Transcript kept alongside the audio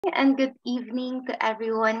And good evening to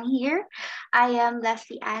everyone here. I am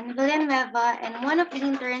Leslie Ann Villanueva and one of the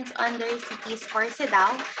interns under Cities for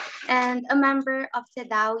CEDAW and a member of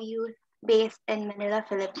CEDAW Youth based in Manila,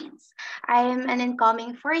 Philippines. I am an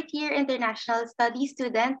incoming fourth year international studies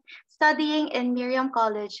student studying in Miriam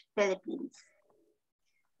College, Philippines.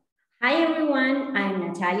 Hi everyone, I'm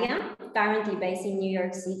Natalia, currently based in New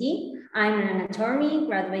York City. I'm an attorney,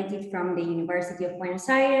 graduated from the University of Buenos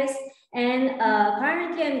Aires, and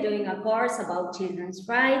currently I'm doing a course about children's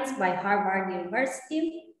rights by Harvard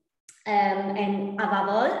University. And above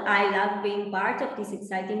all, I love being part of this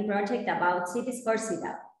exciting project about cities for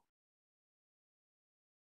CEDAW.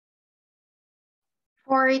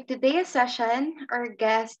 For today's session, our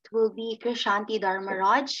guest will be Krishanti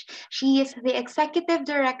Dhamaraj. She is the Executive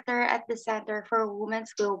Director at the Center for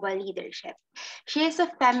Women's Global Leadership. She is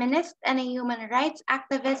a feminist and a human rights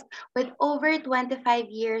activist with over 25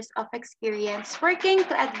 years of experience working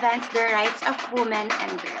to advance the rights of women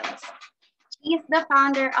and girls. She is the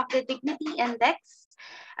founder of the Dignity Index,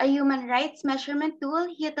 a human rights measurement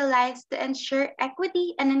tool utilized to ensure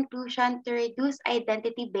equity and inclusion to reduce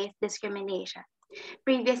identity-based discrimination.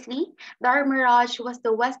 Previously, Dhamaraj was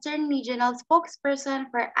the Western Regional Spokesperson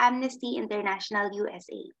for Amnesty International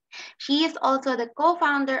USA. She is also the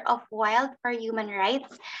co-founder of Wild for Human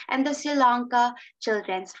Rights and the Sri Lanka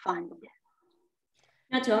Children's Fund.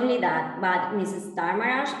 Not only that, but Mrs.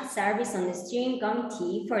 Dhamaraj serves on the steering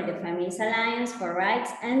committee for the Feminist Alliance for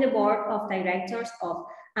Rights and the board of directors of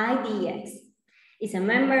IDX. Is a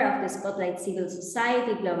member of the Spotlight Civil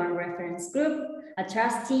Society Global Reference Group, a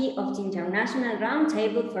trustee of the International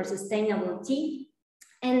Roundtable for Sustainability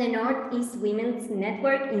and the Northeast Women's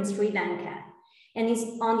Network in Sri Lanka, and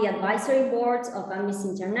is on the advisory boards of Amnesty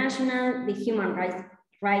International, the Human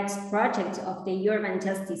Rights Project of the Urban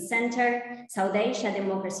Justice Center, South Asia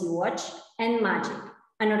Democracy Watch, and MAGIC,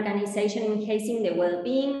 an organization enhancing the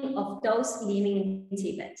well-being of those living in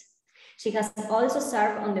Tibet. She has also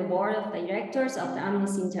served on the board of directors of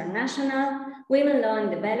Amnesty International, Women Law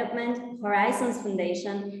and Development, Horizons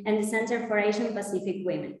Foundation, and the Center for Asian Pacific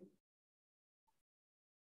Women.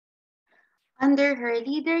 Under her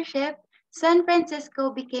leadership, San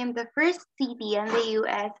Francisco became the first city in the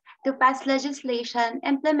US to pass legislation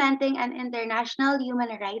implementing an international human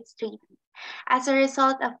rights treaty. As a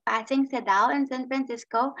result of passing CEDAW in San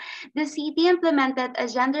Francisco, the city implemented a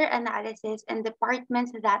gender analysis in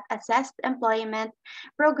departments that assessed employment,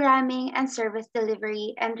 programming, and service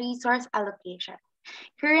delivery and resource allocation.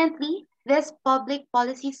 Currently, this public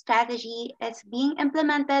policy strategy is being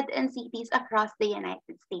implemented in cities across the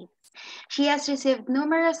United States. She has received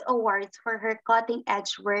numerous awards for her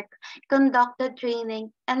cutting-edge work, conducted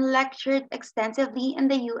training, and lectured extensively in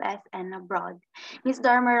the US and abroad. Ms.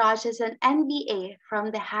 Dhamaraj is an MBA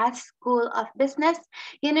from the Haas School of Business,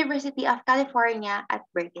 University of California at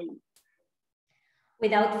Berkeley.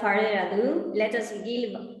 Without further ado, let us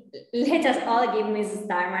all give Mrs.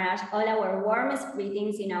 Dhamaraj all our warmest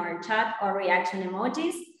greetings in our chat or reaction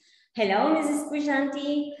emojis. Hello, Mrs.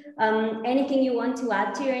 Krishanti. Anything you want to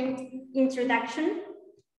add to your introduction?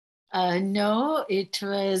 No, it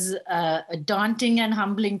was daunting and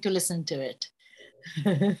humbling to listen to it.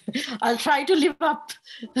 I'll try to live up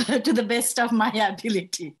to the best of my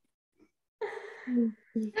ability.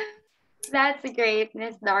 That's great,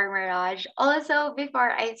 Ms. Dhamaraj. Also,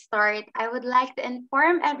 before I start, I would like to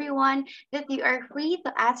inform everyone that you are free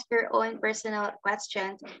to ask your own personal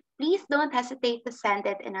questions. Please don't hesitate to send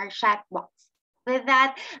it in our chat box. With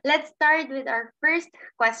that, let's start with our first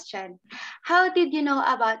question. How did you know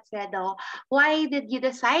about CEDAW? Why did you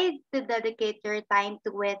decide to dedicate your time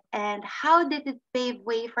to it? And how did it pave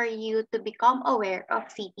way for you to become aware of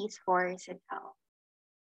cities for CEDAW?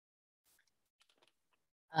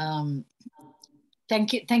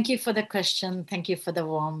 Thank you for the question. Thank you for the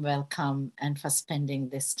warm welcome and for spending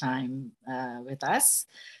this time with us.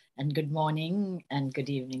 And good morning and good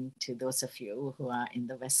evening to those of you who are in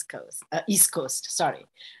the East Coast, sorry.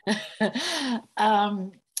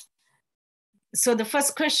 So the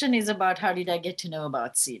first question is about how did I get to know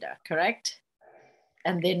about CEDAW, correct?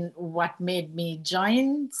 And then what made me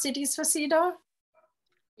join Cities for CEDAW?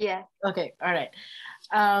 Yeah. Okay, all right.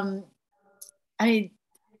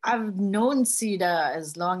 I've known CEDAW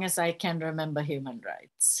as long as I can remember human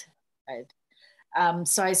rights, right?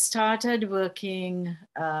 So I started working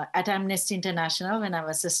at Amnesty International when I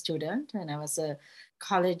was a student, when I was a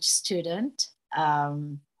college student.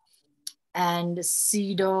 And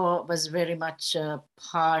CEDAW was very much a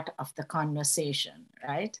part of the conversation,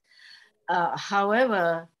 right?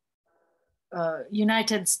 However,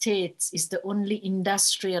 United States is the only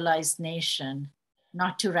industrialized nation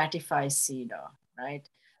not to ratify CEDAW, right?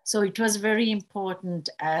 So it was very important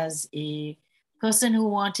as a person who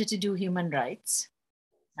wanted to do human rights,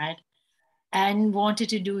 right? And wanted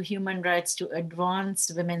to do human rights to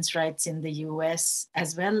advance women's rights in the US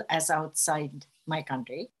as well as outside my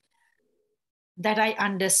country, that I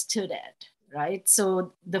understood it, right?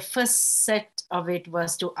 So the first set of it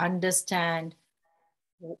was to understand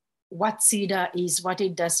what CEDAW is, what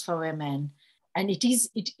it does for women. And it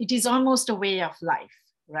is almost a way of life,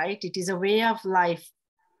 right? It is a way of life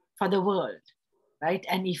for the world, right?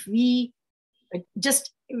 And if we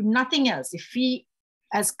just nothing else, if we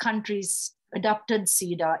as countries adopted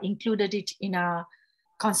CEDAW, included it in our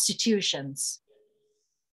constitutions,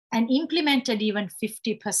 and implemented even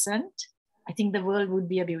 50%, I think the world would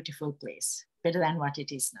be a beautiful place, better than what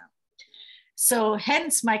it is now. So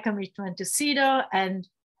hence my commitment to CEDAW, and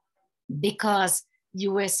because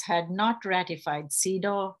US had not ratified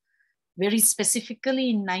CEDAW, very specifically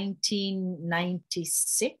in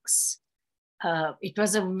 1996, it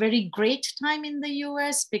was a very great time in the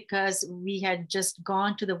US because we had just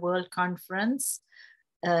gone to the World Conference,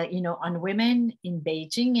 on women in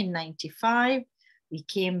Beijing in 95. We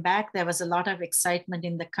came back, there was a lot of excitement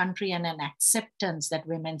in the country and an acceptance that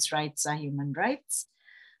women's rights are human rights.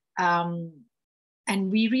 And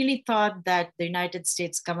we really thought that the United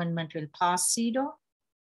States government will pass CEDAW.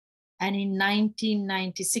 And in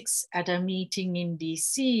 1996, at a meeting in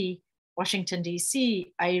DC, Washington,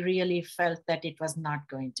 DC, I really felt that it was not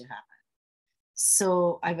going to happen.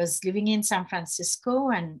 So I was living in San Francisco,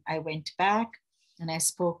 and I went back and I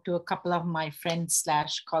spoke to a couple of my friends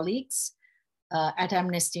 / colleagues at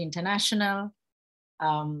Amnesty International,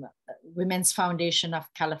 Women's Foundation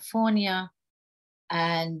of California,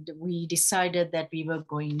 and we decided that we were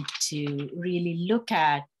going to really look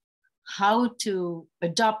at how to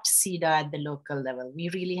adopt CEDAW at the local level. We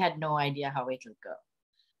really had no idea how it will go.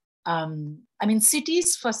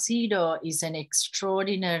 Cities for CEDAW is an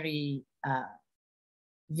extraordinary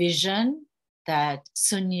vision that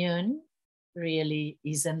Sun Yun really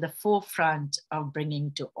is in the forefront of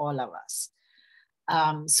bringing to all of us.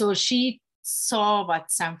 So she saw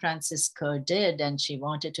what San Francisco did, and she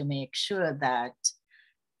wanted to make sure that,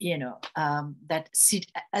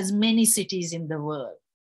 as many cities in the world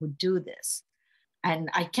would do this. And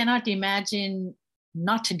I cannot imagine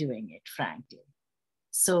not doing it, frankly.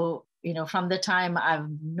 So, from the time I've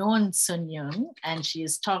known Sun Yun and she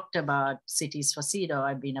has talked about Cities for CEDAW,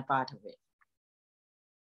 I've been a part of it.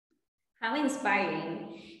 How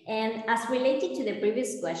inspiring. And as related to the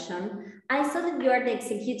previous question, I saw that you are the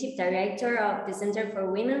executive director of the Center for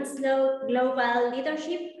Women's Global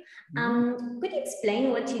Leadership. Could you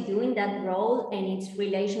explain what you do in that role and its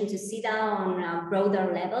relation to CEDAW on a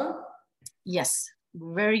broader level? Yes,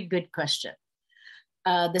 very good question.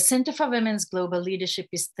 The Center for Women's Global Leadership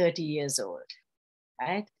is 30 years old,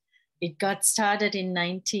 right? It got started in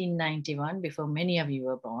 1991, before many of you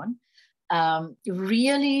were born,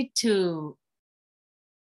 really to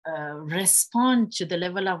respond to the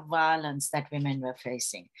level of violence that women were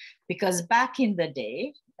facing. Because back in the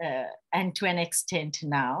day, and to an extent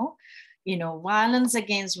now, violence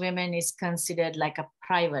against women is considered like a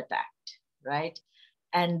private act, right?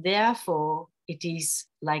 And therefore, it is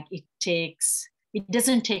like it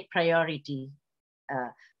doesn't take priority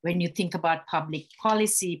when you think about public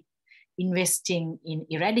policy, investing in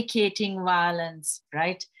eradicating violence,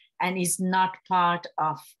 right? And is not part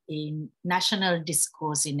of a national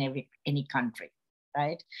discourse in any country,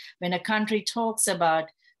 right? When a country talks about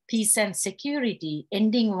peace and security,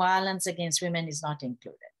 ending violence against women is not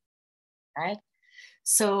included, right?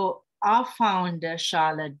 So our founder,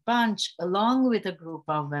 Charlotte Bunch, along with a group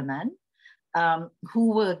of women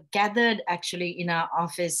who were gathered actually in our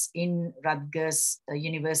office in Rutgers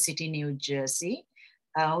University, New Jersey,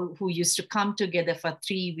 who used to come together for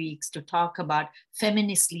 3 weeks to talk about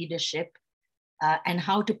feminist leadership and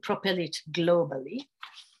how to propel it globally,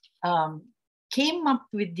 came up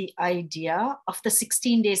with the idea of the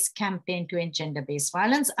 16 days campaign to end gender-based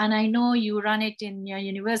violence. And I know you run it in your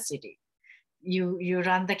university. You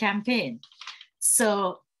run the campaign.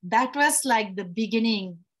 So that was like the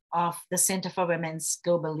beginning of the Center for Women's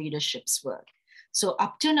Global Leadership's work. So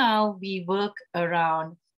up to now, we work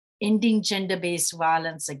around ending gender-based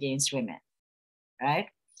violence against women, right?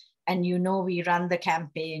 And we run the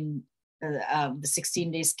campaign, the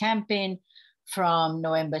 16 days campaign from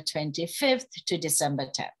November 25th to December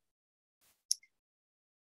 10th.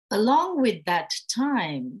 Along with that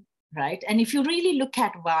time, right? And if you really look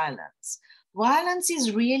at violence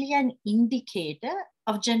is really an indicator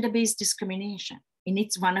of gender-based discrimination in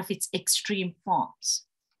one of its extreme forms,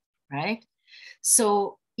 right?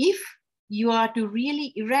 So if you are to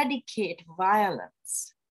really eradicate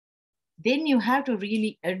violence, then you have to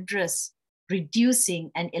really address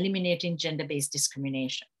reducing and eliminating gender-based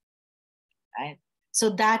discrimination, right? So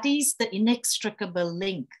that is the inextricable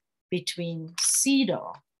link between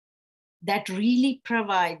CEDAW that really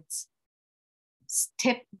provides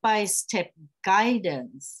step-by-step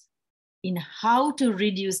guidance in how to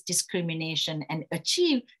reduce discrimination and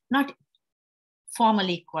achieve not formal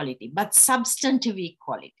equality, but substantive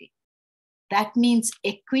equality. That means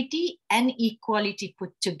equity and equality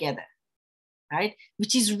put together, right?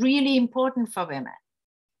 Which is really important for women,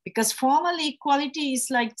 because formal equality is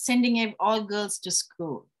like sending all girls to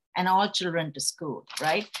school and all children to school,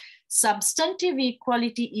 right? Substantive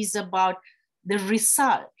equality is about the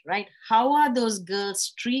result, right? How are those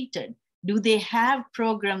girls treated? Do they have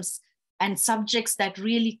programs and subjects that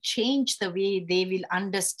really change the way they will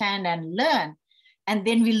understand and learn? And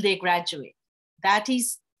then will they graduate? That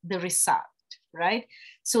is the result, right?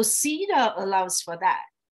 So CEDAW allows for that.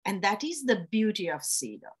 And that is the beauty of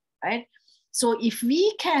CEDAW, right? So if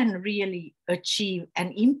we can really achieve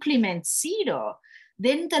and implement CEDAW,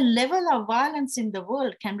 then the level of violence in the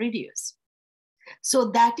world can reduce.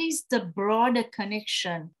 So that is the broader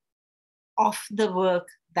connection of the work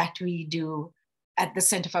that we do at the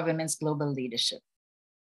Center for Women's Global Leadership.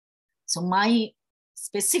 So my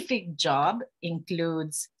specific job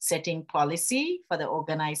includes setting policy for the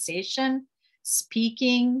organization,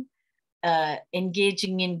 speaking,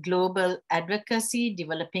 engaging in global advocacy,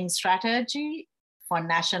 developing strategy for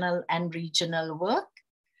national and regional work,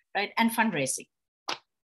 right? And fundraising.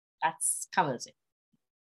 That covers it.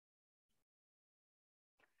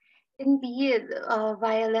 Indeed,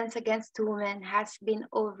 violence against women has been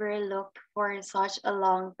overlooked for such a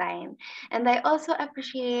long time. And I also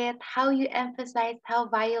appreciate how you emphasize how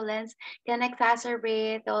violence can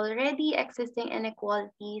exacerbate the already existing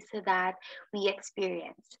inequalities that we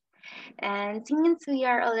experience. And since we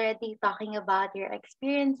are already talking about your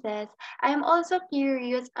experiences, I'm also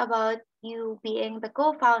curious about you being the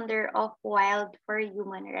co-founder of Wild for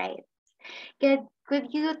Human Rights.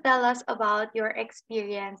 Could you tell us about your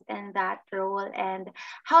experience in that role and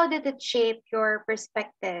how did it shape your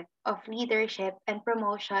perspective of leadership and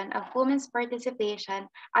promotion of women's participation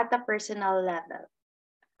at a personal level?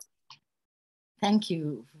 Thank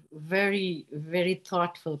you. Very, very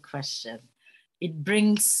thoughtful question. It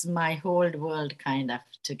brings my whole world kind of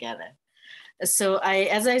together. So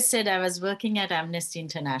as I said, I was working at Amnesty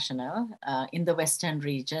International in the Western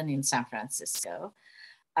region in San Francisco.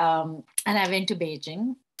 And I went to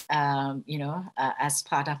Beijing, as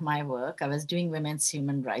part of my work. I was doing women's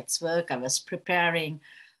human rights work. I was preparing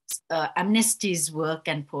Amnesty's work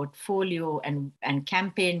and portfolio and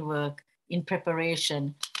campaign work in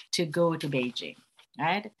preparation to go to Beijing,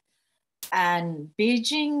 right? And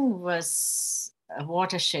Beijing was a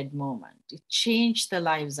watershed moment. It changed the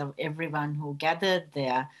lives of everyone who gathered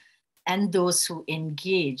there and those who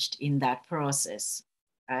engaged in that process,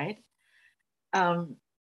 right?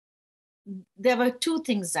 There were two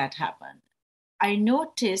things that happened. I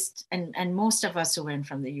noticed, and most of us who went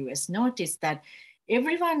from the US noticed that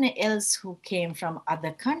everyone else who came from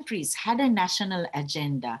other countries had a national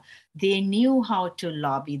agenda. They knew how to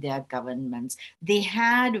lobby their governments. They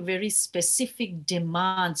had very specific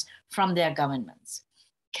demands from their governments.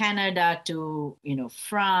 Canada to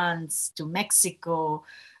France, to Mexico,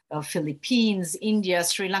 Philippines, India,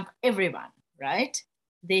 Sri Lanka, everyone, right?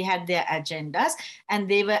 They had their agendas and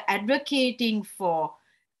they were advocating for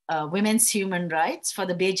women's human rights, for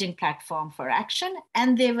the Beijing Platform for Action,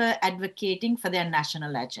 and they were advocating for their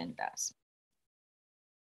national agendas.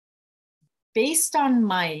 Based on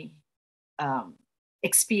my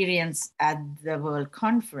experience at the World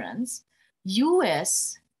Conference,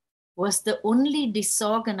 US was the only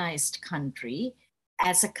disorganized country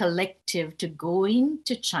as a collective to go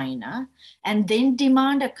into China and then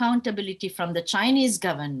demand accountability from the Chinese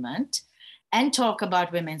government and talk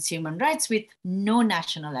about women's human rights with no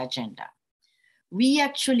national agenda. We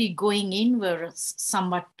actually going in were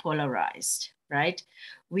somewhat polarized, right?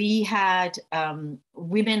 We had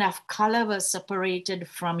women of color were separated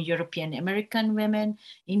from European American women.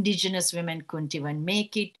 Indigenous women couldn't even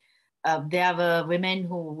make it. There were women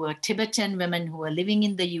who were Tibetan women who were living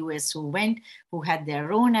in the US who went, who had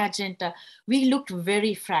their own agenda. We looked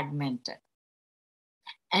very fragmented.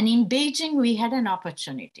 And in Beijing, we had an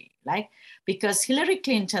opportunity, because Hillary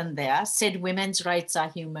Clinton there said women's rights are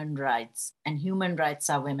human rights and human rights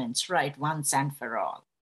are women's rights once and for all.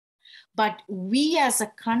 But we as a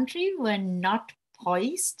country were not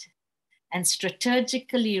poised and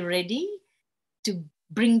strategically ready to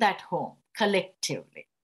bring that home collectively.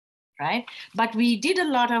 Right? But we did a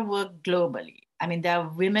lot of work globally. I mean, there are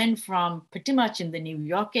women from pretty much in the New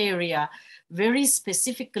York area, very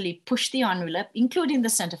specifically push the envelope, including the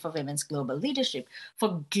Center for Women's Global Leadership,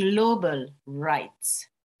 for global rights,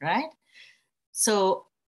 right? So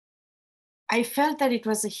I felt that it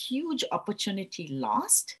was a huge opportunity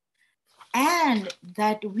lost, and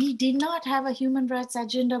that we did not have a human rights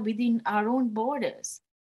agenda within our own borders.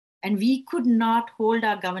 And we could not hold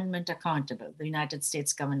our government accountable, the United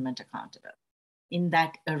States government accountable in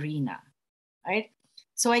that arena, right?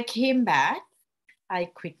 So I came back, I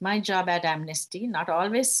quit my job at Amnesty, not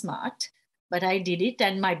always smart, but I did it.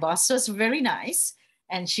 And my boss was very nice,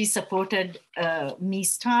 and she supported me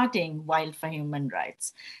starting Wild for Human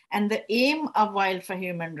Rights. And the aim of Wild for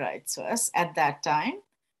Human Rights was, at that time,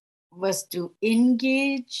 was to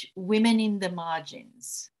engage women in the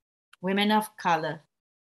margins, women of color,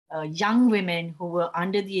 young women who were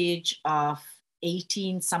under the age of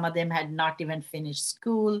 18. Some of them had not even finished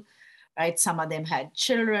school, right? Some of them had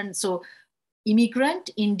children. So immigrant,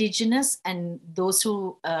 indigenous, and those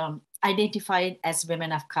who identified as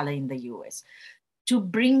women of color in the US, to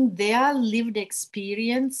bring their lived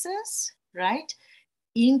experiences, right,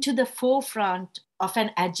 into the forefront of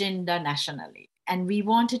an agenda nationally. And we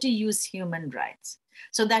wanted to use human rights.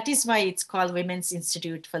 So that is why it's called Women's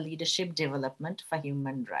Institute for Leadership Development for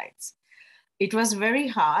Human Rights. It was very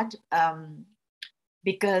hard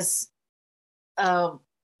because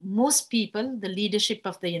most people, the leadership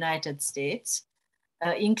of the United States,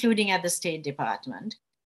 including at the State Department,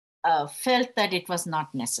 felt that it was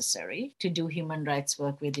not necessary to do human rights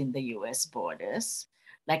work within the US borders.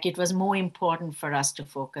 Like it was more important for us to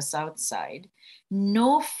focus outside.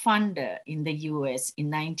 No funder in the US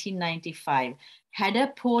in 1995 had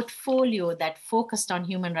a portfolio that focused on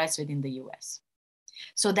human rights within the US.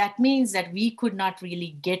 So that means that we could not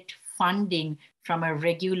really get funding from a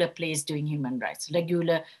regular place doing human rights,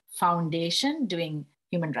 regular foundation doing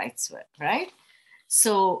human rights work, right?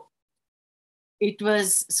 So it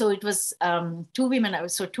was two women,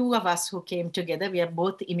 so two of us who came together. We are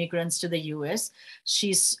both immigrants to the US.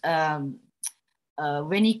 She's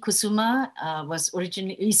Weni Kusuma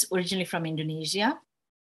is originally from Indonesia,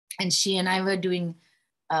 and she and I were doing.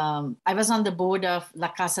 I was on the board of La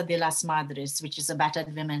Casa de las Madres, which is a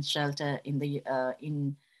battered women's shelter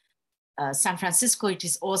in San Francisco. It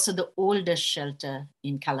is also the oldest shelter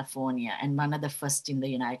in California and one of the first in the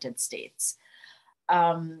United States.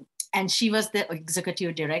 And she was the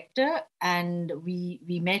executive director, and we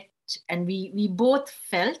met, and we both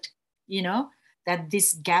felt, that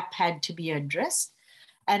this gap had to be addressed.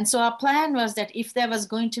 And so our plan was that if there was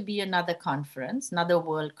going to be another conference, another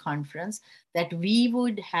world conference, that we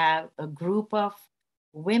would have a group of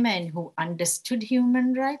women who understood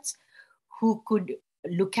human rights, who could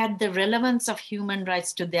look at the relevance of human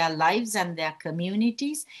rights to their lives and their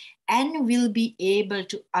communities, and will be able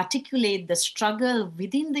to articulate the struggle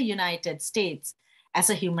within the United States as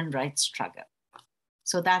a human rights struggle.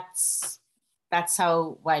 So that's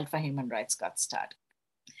how Wild for Human Rights got started.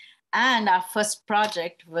 And our first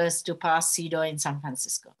project was to pass CEDAW in San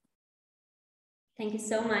Francisco. Thank you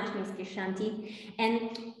so much, Ms. Krishanti.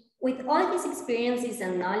 And with all these experiences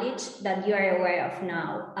and knowledge that you are aware of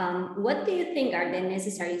now, what do you think are the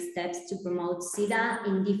necessary steps to promote CEDAW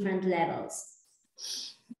in different levels?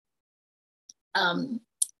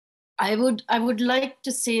 I would like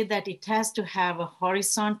to say that it has to have a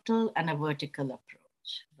horizontal and a vertical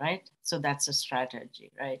approach, right? So that's a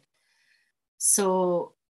strategy, right?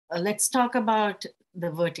 So let's talk about the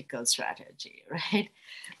vertical strategy, right?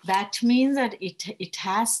 That means that it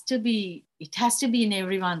has to be in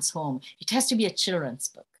everyone's home. It has to be a children's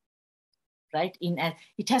book, right?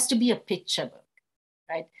 It has to be a picture book,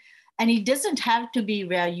 right? And it doesn't have to be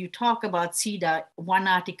where you talk about CEDAW one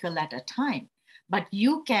article at a time, but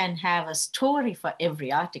you can have a story for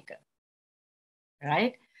every article,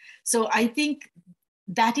 right? So I think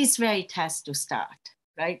that is where it has to start,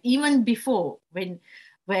 right? Even before, when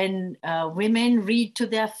women read to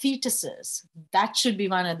their fetuses, that should be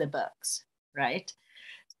one of the books, right?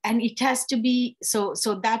 And it has to be, so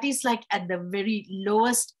that is like at the very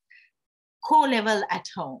lowest core level at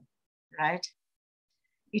home, right?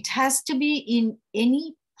 It has to be in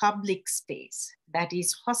any public space, that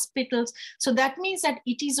is hospitals. So that means that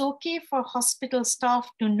it is okay for hospital staff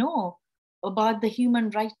to know about the human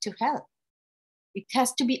right to health. It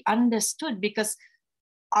has to be understood because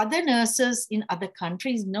other nurses in other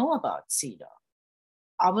countries know about CEDAW.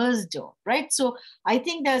 Ours don't, right? So I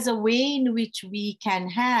think there's a way in which we can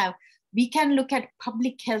look at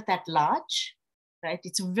public health at large, right?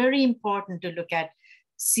 It's very important to look at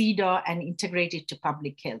CEDAW and integrate it to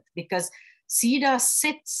public health because CEDAW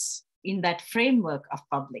sits in that framework of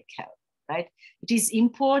public health, right? It is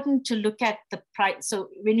important to look at the price. So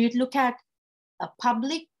when you look at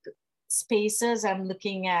public spaces, I'm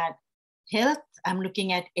looking at health, I'm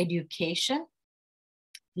looking at education,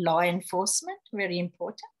 law enforcement, very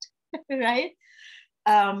important, right?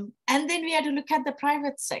 And then we have to look at the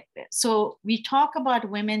private sector. So we talk about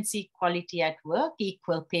women's equality at work,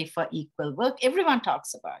 equal pay for equal work. Everyone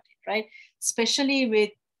talks about it, right? Especially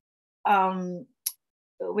with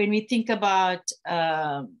when we think about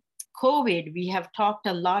COVID, we have talked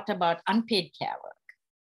a lot about unpaid care work,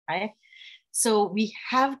 right? So we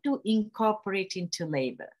have to incorporate into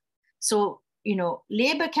labor. So, you know,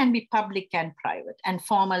 labor can be public and private and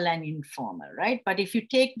formal and informal, right? But if you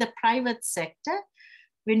take the private sector,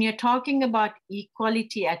 when you're talking about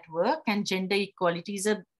equality at work, and gender equality is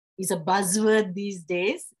a buzzword these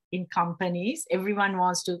days in companies, everyone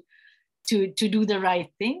wants to do the right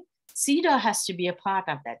thing. CEDAW has to be a part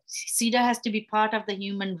of that. CEDAW has to be part of the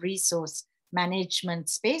human resource management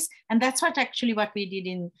space. And that's what we did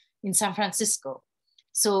in San Francisco.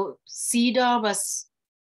 So CEDAW was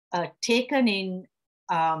taken in,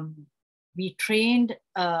 we trained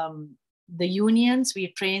the unions, we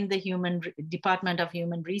trained the Department of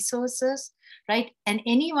Human Resources, right? And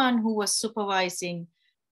anyone who was supervising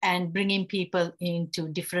and bringing people into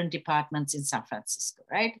different departments in San Francisco,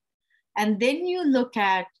 right? And then you look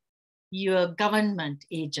at your government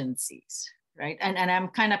agencies, right? And I'm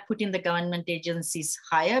kind of putting the government agencies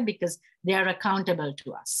higher because they are accountable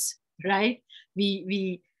to us, right?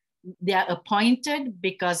 They are appointed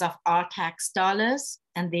because of our tax dollars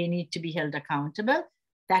and they need to be held accountable.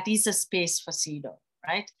 That is a space for CEDAW,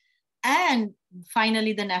 right? And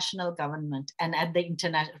finally, the national government and at the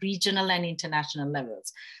regional and international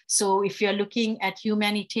levels. So if you're looking at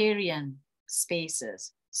humanitarian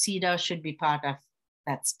spaces, CEDAW should be part of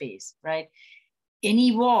that space, right?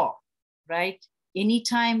 Any war, right?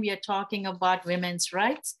 Anytime we are talking about women's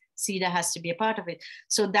rights, CEDAW has to be a part of it.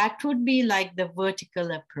 So that would be like the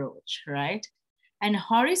vertical approach, right? And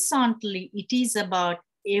horizontally, it is about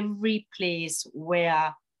every place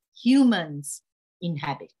where humans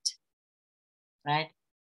inhabit, right?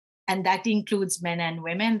 And that includes men and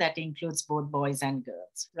women, that includes both boys and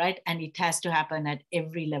girls, right? And it has to happen at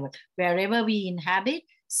every level. Wherever we inhabit,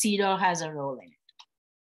 CEDAW has a role in it.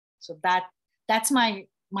 So that's my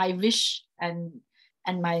wish and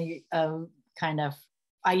my kind of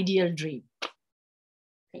ideal dream.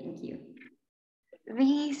 Thank you.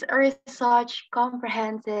 These are such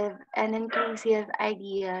comprehensive and inclusive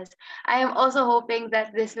ideas. I am also hoping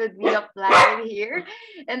that this would be applied here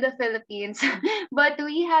in the Philippines. But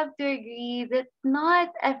we have to agree that not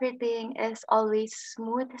everything is always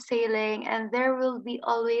smooth sailing and there will be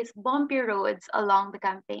always bumpy roads along the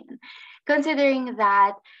campaign. Considering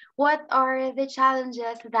that, what are the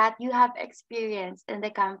challenges that you have experienced in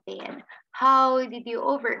the campaign? How did you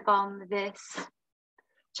overcome these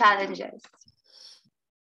challenges?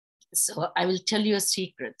 So I will tell you a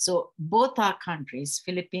secret. So both our countries,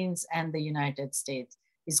 Philippines and the United States,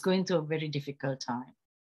 is going through a very difficult time.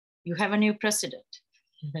 You have a new president,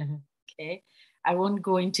 okay? I won't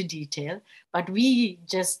go into detail, but we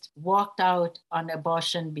just walked out on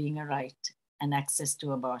abortion being a right and access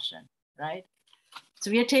to abortion, right? So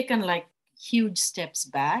we have taken like huge steps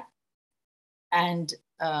back. And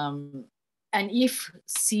if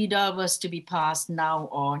CEDAW was to be passed now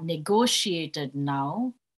or negotiated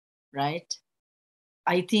now, right?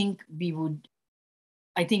 I think people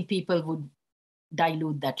would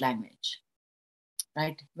dilute that language,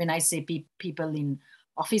 right? When I say people in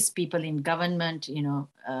office, people in government,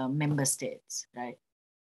 member states, right?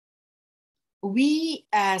 We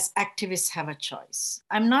as activists have a choice.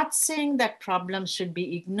 I'm not saying that problems should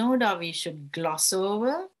be ignored or we should gloss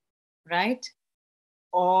over, right?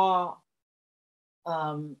 Or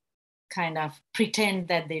kind of pretend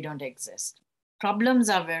that they don't exist. Problems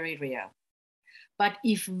are very real. But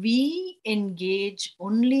if we engage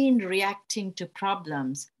only in reacting to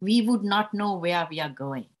problems, we would not know where we are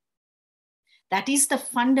going. That is the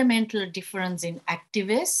fundamental difference in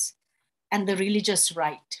activists and the religious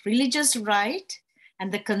right. Religious right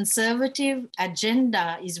and the conservative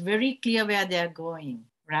agenda is very clear where they're going,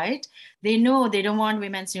 right? They know they don't want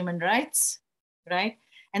women's human rights, right?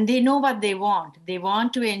 And they know what they want. They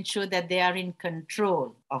want to ensure that they are in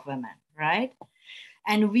control of women, right?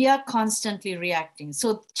 And we are constantly reacting.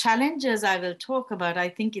 So challenges I will talk about, I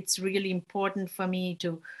think it's really important for me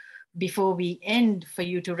to, before we end, for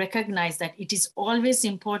you to recognize that it is always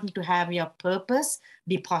important to have your purpose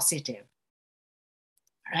be positive,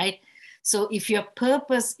 right? So if your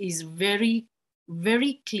purpose is very,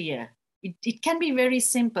 very clear, it can be very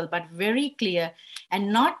simple, but very clear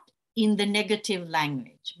and not in the negative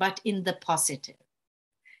language, but in the positive.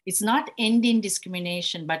 It's not ending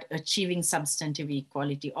discrimination, but achieving substantive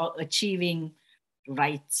equality or achieving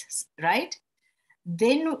rights, right?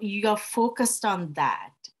 Then you're focused on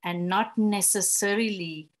that and not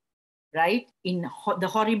necessarily, right, in the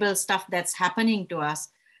horrible stuff that's happening to us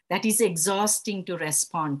that is exhausting to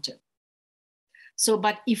respond to. So,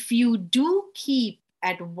 but if you do keep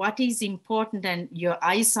at what is important and your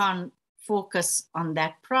eyes on focus on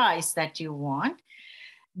that prize that you want,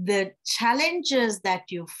 the challenges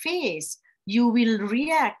that you face, you will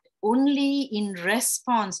react only in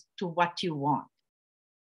response to what you want,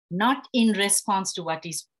 not in response to what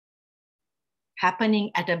is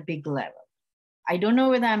happening at a big level. I don't know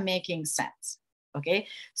whether I'm making sense, okay?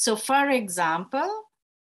 So for example,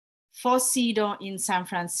 for CEDAW in San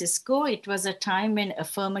Francisco, it was a time when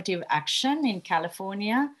affirmative action in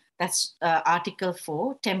California, that's Article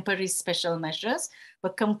 4, temporary special measures,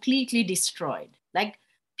 were completely destroyed. Like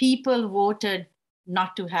people voted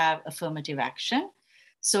not to have affirmative action.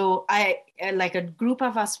 So like a group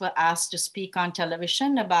of us were asked to speak on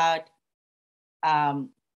television about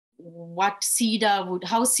what CEDAW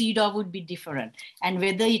how CEDAW would be different and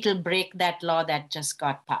whether it'll break that law that just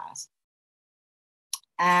got passed.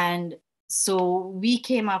 And so we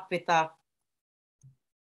came up with a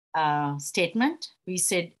statement. We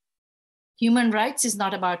said, human rights is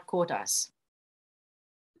not about quotas.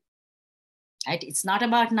 Right? It's not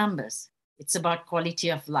about numbers. It's about quality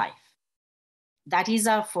of life. That is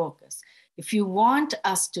our focus. If you want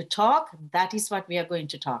us to talk, that is what we are going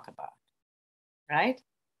to talk about, right?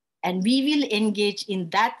 And we will engage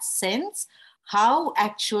in that sense, how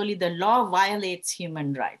actually the law violates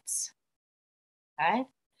human rights, right?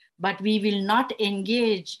 But we will not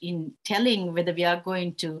engage in telling whether we are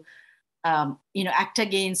going to act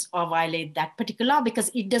against or violate that particular law,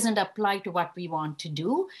 because it doesn't apply to what we want to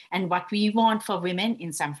do and what we want for women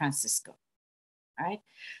in San Francisco, right?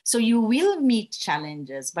 So you will meet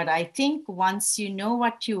challenges, but I think once you know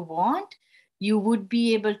what you want, you would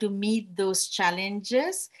be able to meet those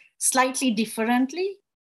challenges slightly differently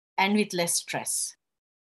and with less stress.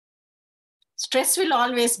 Stress will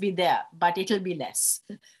always be there, but it'll be less.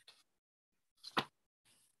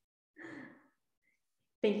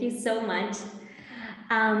 Thank you so much.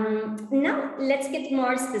 Now let's get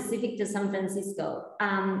more specific to San Francisco.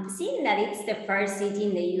 Seeing that it's the first city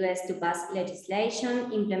in the US to pass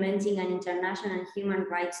legislation implementing an international human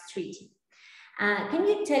rights treaty. Can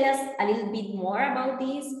you tell us a little bit more about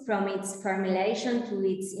this, from its formulation to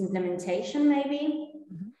its implementation, maybe?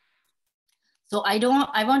 So I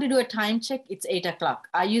want to do a time check. It's 8 o'clock.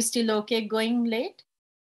 Are you still okay going late?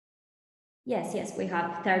 Yes, we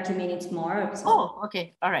have 30 minutes more. So. Oh,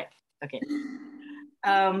 okay. All right. Okay.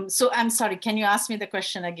 So I'm sorry, can you ask me the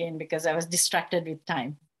question again, because I was distracted with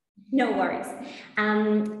time? No worries.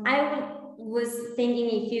 I was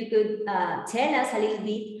thinking if you could tell us a little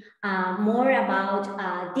bit more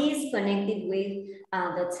about this, connected with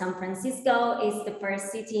that San Francisco is the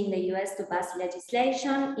first city in the US to pass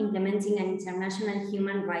legislation implementing an international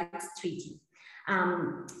human rights treaty.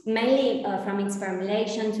 Mainly from its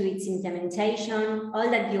formulation to its implementation, all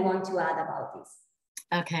that you want to add about this.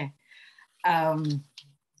 Okay.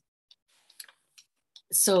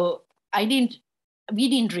 So we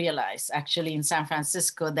didn't realize actually in San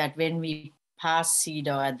Francisco that when we passed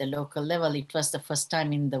CEDAW at the local level, it was the first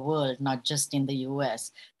time in the world, not just in the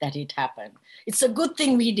US, that it happened. It's a good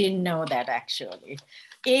thing we didn't know that actually.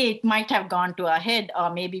 It might have gone to our head,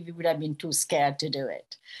 or maybe we would have been too scared to do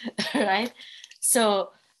it, right?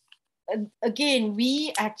 So again,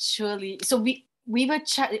 we were,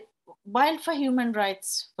 Wild for Human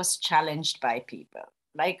Rights was challenged by people,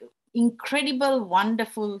 like incredible,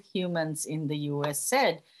 wonderful humans in the US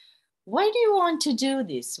said, why do you want to do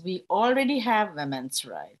this? We already have women's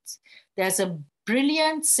rights. There's a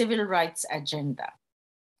brilliant civil rights agenda.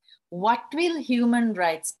 What will human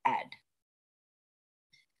rights add?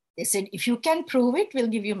 They said, if you can prove it, we'll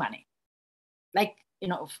give you money. Like,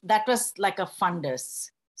 that was like a funder's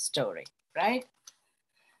story, right?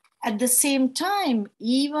 At the same time,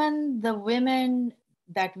 even the women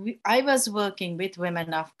that I was working with,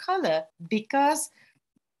 women of color, because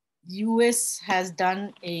US has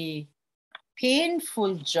done a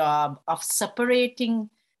painful job of separating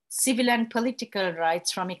civil and political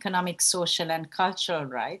rights from economic, social, and cultural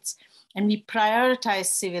rights. And we prioritize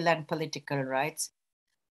civil and political rights.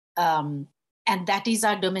 And that is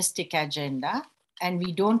our domestic agenda. And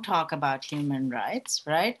we don't talk about human rights,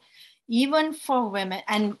 right? Even for women,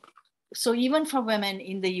 and so even for women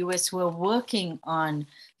in the US who are working on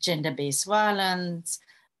gender-based violence,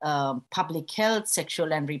 public health,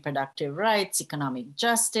 sexual and reproductive rights, economic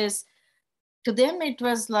justice. To them, it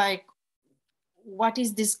was like, what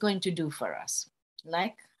is this going to do for us?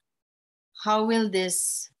 Like, how will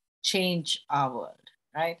this change our world,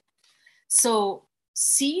 right? So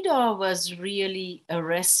CEDAW was really a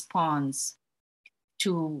response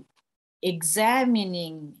to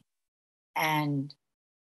examining and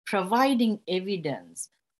providing evidence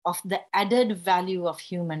of the added value of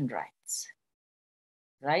human rights,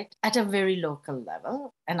 right? At a very local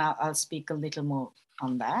level. And I'll speak a little more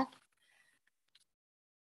on that.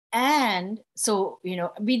 And so,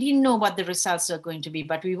 we didn't know what the results are going to be,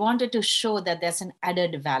 but we wanted to show that there's an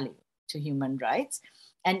added value to human rights.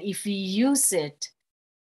 And if we use it,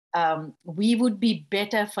 we would be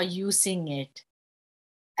better for using it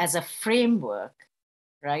as a framework,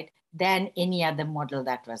 right, than any other model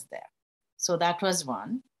that was there. So that was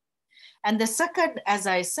one. And the second, as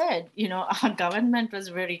I said, our government was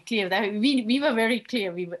very clear that we were very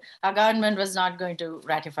clear. Our government was not going to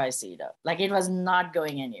ratify CEDAW. Like, it was not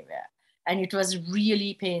going anywhere. And it was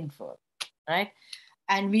really painful, right?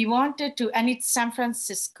 And we wanted to, and it's San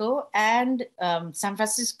Francisco, and San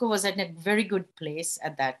Francisco was in a very good place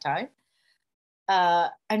at that time.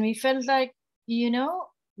 And we felt like,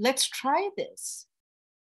 let's try this.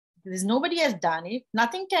 Because nobody has done it.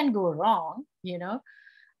 Nothing can go wrong,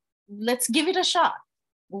 Let's give it a shot.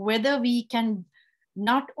 Whether we can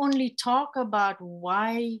not only talk about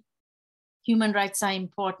why human rights are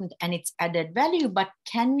important and its added value, but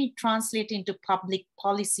can we translate into public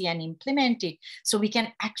policy and implement it so we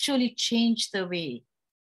can actually change the way,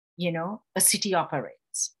 a city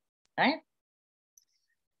operates, right?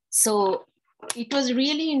 So it was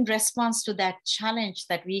really in response to that challenge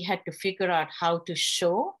that we had to figure out how to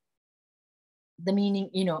show the meaning,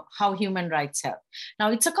 how human rights help. Now,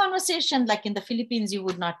 it's a conversation like in the Philippines you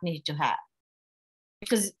would not need to have,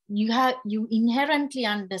 because you inherently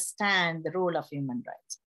understand the role of human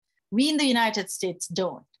rights. We in the United States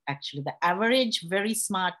don't, actually. The average very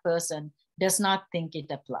smart person does not think it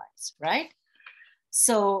applies, right?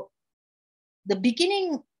 So the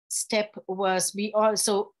beginning step was we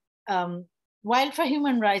also, Wild for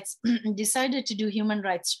Human Rights decided to do human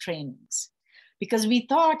rights trainings, because we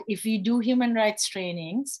thought if we do human rights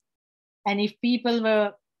trainings, and if people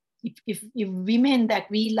were, if women that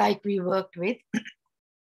we worked with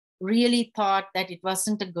really thought that it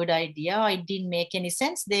wasn't a good idea or it didn't make any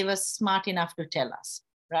sense, they were smart enough to tell us,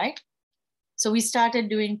 right? So we started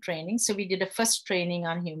doing training. So we did a first training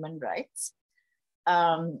on human rights.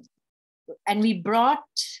 And we brought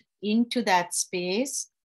into that space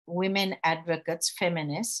women advocates,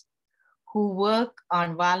 feminists, who work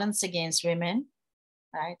on violence against women,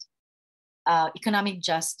 right? Economic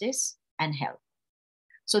justice and health.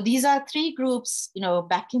 So these are three groups,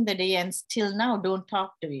 back in the day and still now don't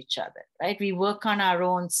talk to each other, right? We work on our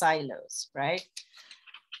own silos, right?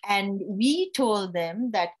 And we told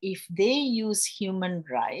them that if they use human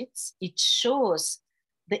rights, it shows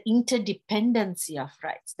the interdependency of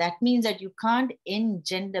rights. That means that you can't end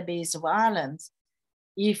gender-based violence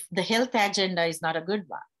if the health agenda is not a good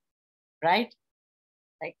one, right?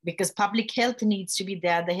 Like, because public health needs to be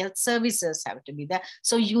there, the health services have to be there.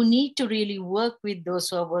 So you need to really work with those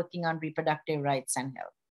who are working on reproductive rights and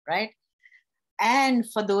health, right? And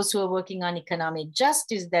for those who are working on economic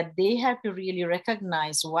justice, that they have to really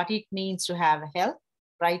recognize what it means to have health,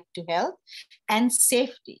 right to health, and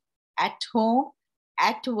safety at home,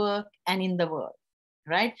 at work, and in the world,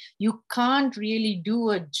 right? You can't really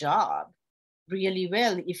do a job really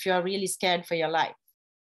well if you're really scared for your life,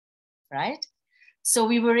 right? So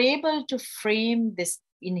we were able to frame this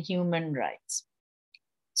in human rights.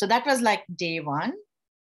 So that was like day one.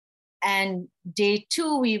 And day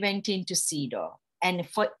two, we went into CEDAW. And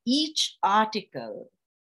for each article,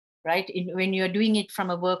 right, when you're doing it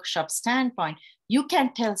from a workshop standpoint, you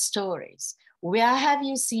can tell stories. Where have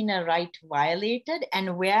you seen a right violated,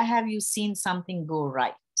 and where have you seen something go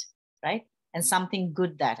right, right? And something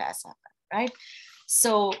good that has happened, right?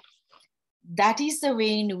 So that is the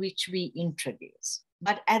way in which we introduce.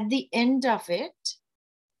 But at the end of it,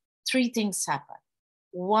 three things happen.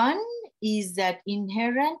 One is that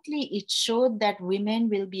inherently it showed that women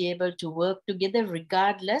will be able to work together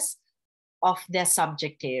regardless of their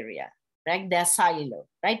subject area, right? Their silo,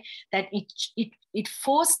 right? That it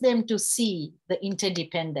forced them to see the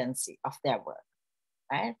interdependency of their work,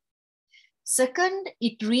 right? Second,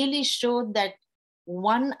 it really showed that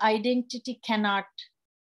one identity cannot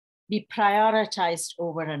be prioritized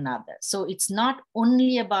over another. So it's not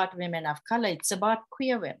only about women of color, it's about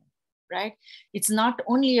queer women, right? It's not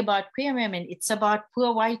only about queer women, it's about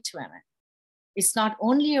poor white women, It's not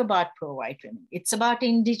only about pro-white women. It's about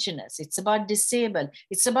indigenous. It's about disabled.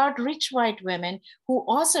 It's about rich white women who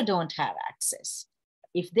also don't have access.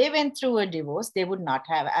 If they went through a divorce, they would not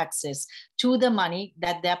have access to the money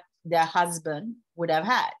that their husband would have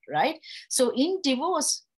had, right? So in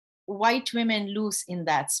divorce, white women lose in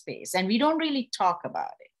that space, and we don't really talk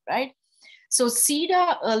about it, right? So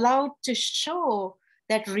CEDAW allowed to show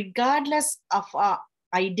that regardless of our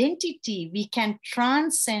identity, we can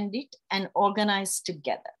transcend it and organize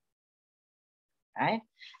together, right?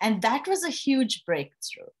 And that was a huge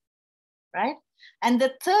breakthrough, right? And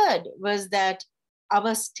the third was that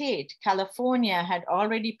our state, California, had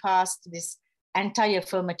already passed this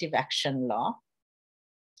anti-affirmative action law,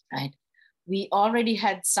 right? We already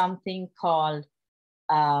had something called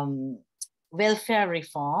welfare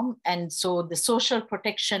reform. And so the social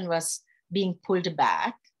protection was being pulled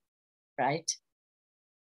back, right?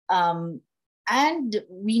 And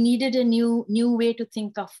we needed a new way to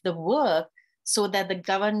think of the work so that the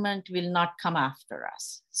government will not come after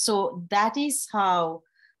us. So that is how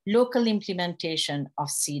local implementation of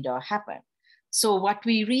CEDAW happened. So what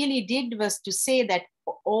we really did was to say that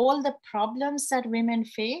all the problems that women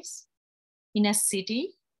face in a city,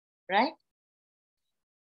 right,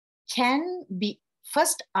 can be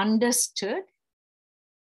first understood,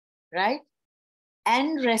 right,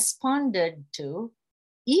 and responded to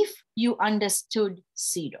if you understood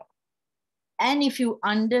CEDAW, and if you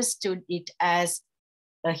understood it as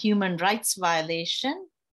a human rights violation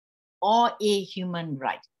or a human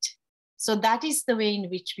right. So that is the way in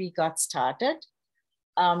which we got started.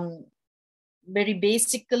 Very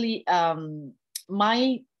basically,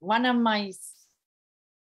 one of my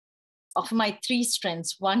three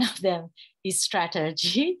strengths, one of them is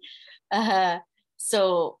strategy.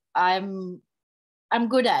 So I'm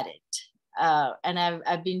good at it. And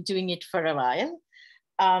I've been doing it for a while.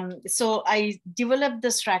 So I developed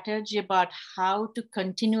the strategy about how to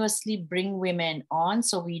continuously bring women on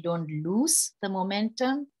so we don't lose the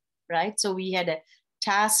momentum, right? So we had a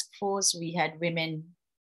task force, we had women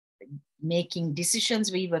making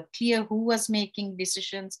decisions. We were clear who was making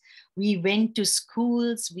decisions. We went to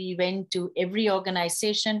schools, we went to every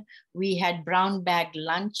organization. We had brown bag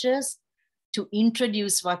lunches to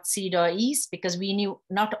introduce what CEDAW is, because we knew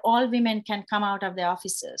not all women can come out of their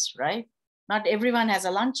offices, right? Not everyone has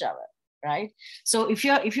a lunch hour, right? So if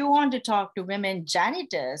you want to talk to women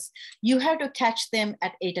janitors, you have to catch them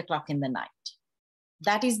at 8 o'clock in the night.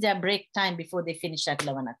 That is their break time before they finish at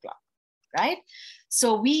 11 o'clock, right?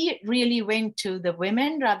 So we really went to the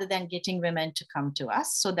women rather than getting women to come to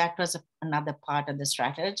us. So that was another part of the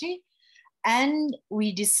strategy. And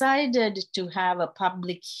we decided to have a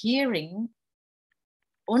public hearing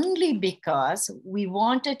only because we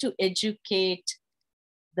wanted to educate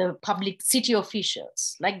the public city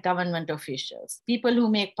officials, like government officials, people who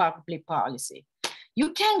make public policy.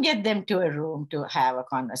 You can't get them to a room to have a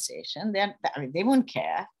conversation. They won't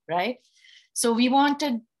care, right? So we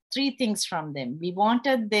wanted three things from them. We want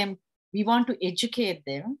to educate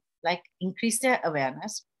them, like increase their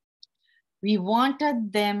awareness. We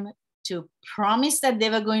wanted them to promise that they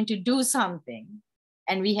were going to do something.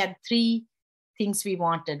 And we had three things we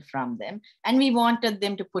wanted from them. And we wanted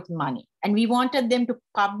them to put money. And we wanted them to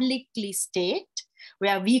publicly state,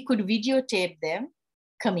 where we could videotape them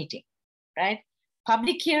committing, right?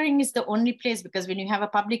 Public hearing is the only place, because when you have a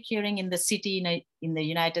public hearing in the city in the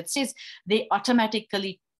United States, they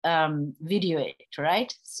automatically video it,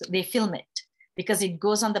 right? So they film it because it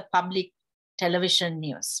goes on the public television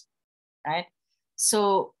news, right?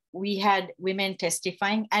 So we had women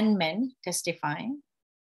testifying and men testifying.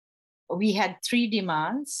 We had three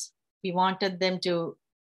demands. We wanted them to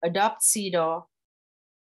adopt CEDAW,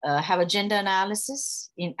 have a gender analysis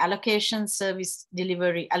in allocation, service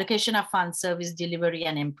delivery, allocation of funds, service delivery,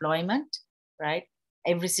 and employment, right?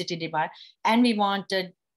 Every city demand. And we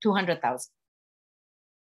wanted 200,000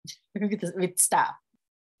 with staff,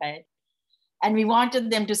 right? And we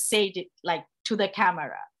wanted them to say it like to the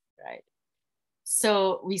camera, right?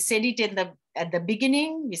 So we said it at the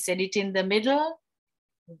beginning, we said it in the middle.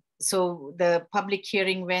 So the public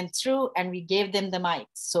hearing went through and we gave them the mic.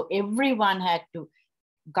 So everyone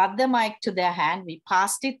got the mic to their hand. We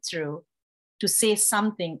passed it through to say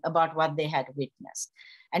something about what they had witnessed.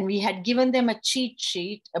 And we had given them a cheat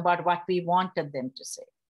sheet about what we wanted them to say.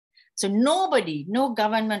 So no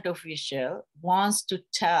government official wants to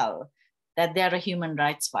tell that they're a human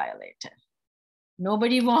rights violator.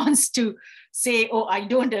 Nobody wants to say, oh, I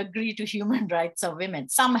don't agree to human rights of women.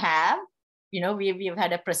 Some have, we've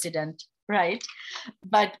had a precedent, right?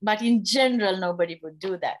 But in general, nobody would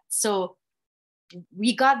do that. So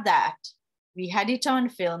we got that. We had it on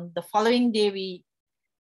film. The following day,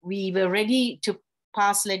 we were ready to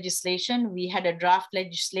pass legislation. We had a draft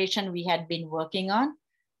legislation we had been working on.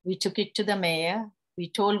 We took it to the mayor. We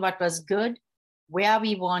told what was good, where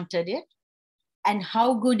we wanted it, and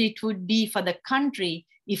how good it would be for the country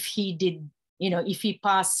if he did, if he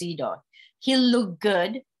passed CEDAW. He'll look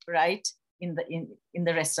good, right, in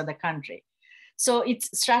the rest of the country. So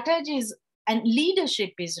it's strategies, and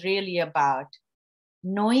leadership is really about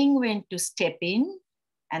knowing when to step in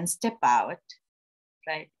and step out,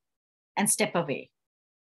 right, and step away,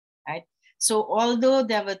 right? So although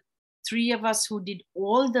there were 3 of us who did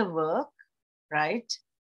all the work, right,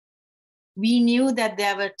 we knew that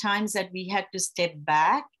there were times that we had to step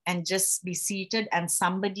back and just be seated, and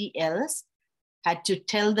somebody else had to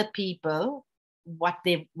tell the people what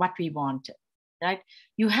we wanted, right?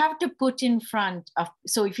 You have to put in front of,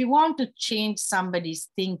 so if you want to change somebody's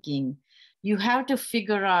thinking, you have to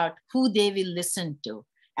figure out who they will listen to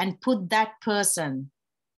and put that person,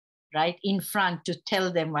 right, in front to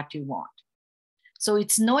tell them what you want. So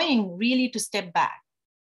it's knowing really to step back,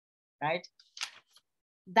 right?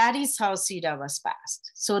 That is how CEDAW was passed.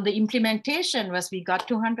 So the implementation was, we got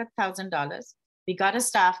 $200,000. We got a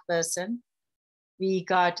staff person. We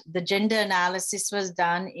got the gender analysis was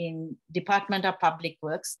done in Department of Public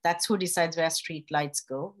Works. That's who decides where street lights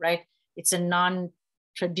go, right? It's a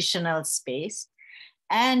non-traditional space.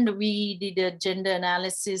 And we did a gender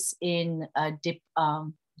analysis in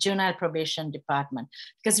juvenile probation department,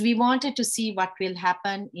 because we wanted to see what will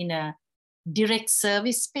happen in a direct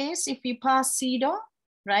service space if we pass CEDAW,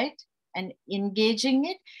 right? And engaging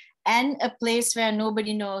it, and a place where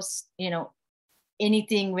nobody knows,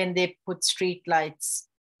 anything when they put street lights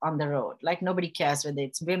on the road. Like nobody cares whether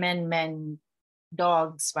it's women, men,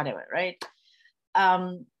 dogs, whatever, right?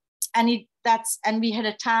 And we had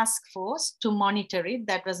a task force to monitor it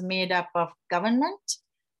that was made up of government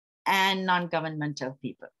and non-governmental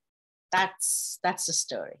people. That's the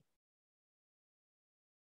story.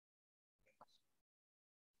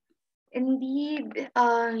 Indeed,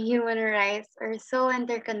 human rights are so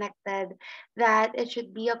interconnected that it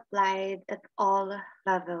should be applied at all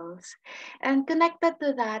levels. And connected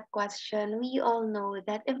to that question, we all know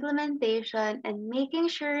that implementation and making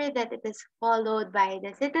sure that it is followed by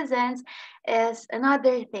the citizens is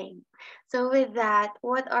another thing. So with that,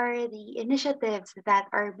 what are the initiatives that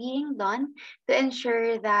are being done to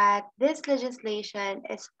ensure that this legislation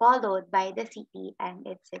is followed by the city and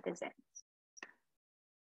its citizens?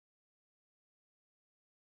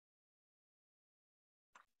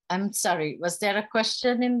 I'm sorry, was there a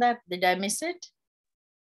question in that? Did I miss it?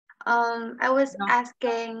 I was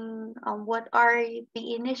asking what are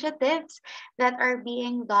the initiatives that are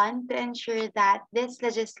being done to ensure that this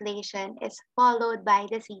legislation is followed by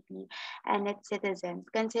the city and its citizens,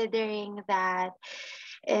 considering that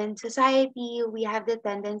in society we have the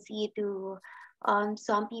tendency to,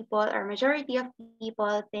 some people or majority of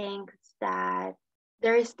people thinks that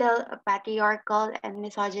there is still a patriarchal and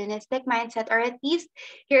misogynistic mindset, or at least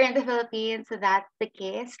here in the Philippines, that's the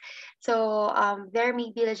case. So there may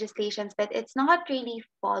be legislations, but it's not really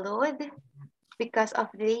followed because of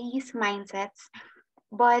these mindsets.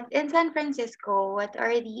 But in San Francisco, what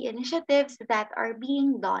are the initiatives that are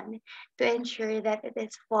being done to ensure that it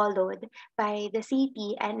is followed by the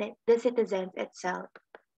city and the citizens itself?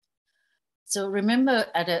 So remember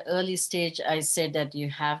at an early stage, I said that you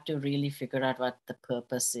have to really figure out what the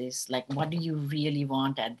purpose is. Like, what do you really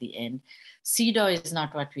want at the end? CEDAW is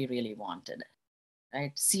not what we really wanted,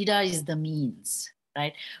 right? CEDAW is the means,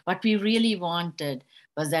 right? What we really wanted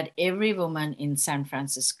was that every woman in San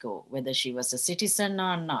Francisco, whether she was a citizen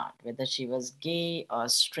or not, whether she was gay or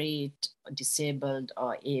straight, or disabled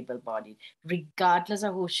or able-bodied, regardless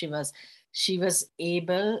of who she was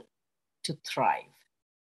able to thrive.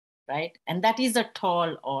 Right? And that is a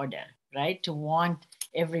tall order, right? To want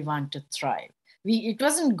everyone to thrive. It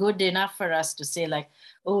wasn't good enough for us to say like,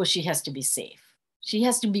 oh, she has to be safe. She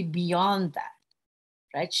has to be beyond that,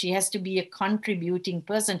 right? She has to be a contributing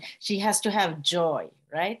person. She has to have joy,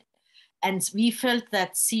 right? And we felt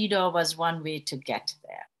that CEDAW was one way to get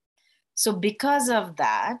there. So because of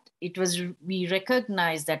that, we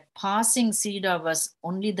recognized that passing CEDAW was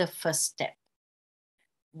only the first step.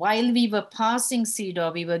 While we were passing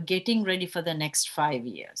CEDAW, we were getting ready for the next 5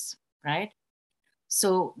 years, right?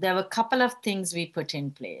 So there were a couple of things we put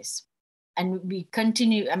in place. And we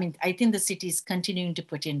continue, I think the city is continuing to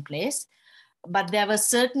put in place. But there were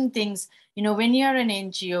certain things, when you're an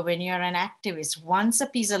NGO, when you're an activist, once a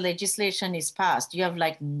piece of legislation is passed, you have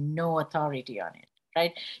like no authority on it,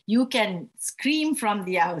 right? You can scream from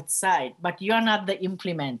the outside, but you're not the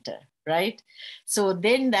implementer, right? So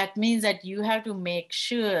then that means that you have to make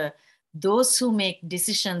sure those who make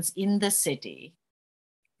decisions in the city,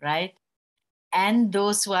 right, and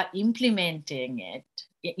those who are implementing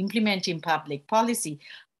public policy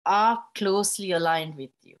are closely aligned with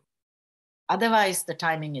you. Otherwise, the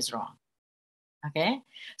timing is wrong. Okay,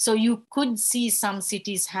 so you could see some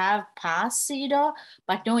cities have passed CEDAW,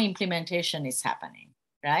 but no implementation is happening,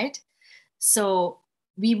 right? So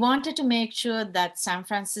we wanted to make sure that San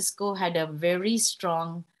Francisco had a very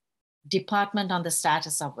strong department on the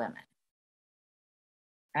status of women,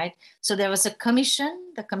 right? So there was a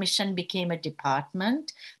commission, the commission became a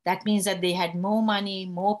department. That means that they had more money,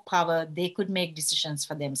 more power, they could make decisions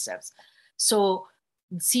for themselves. So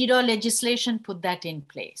CEDAW legislation put that in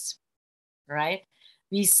place, right?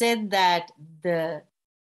 We said that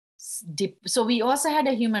so we also had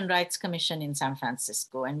a human rights commission in San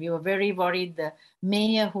Francisco, and we were very worried the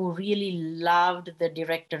mayor, who really loved the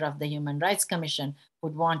director of the human rights commission,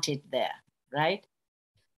 would want it there, right?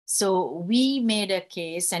 So we made a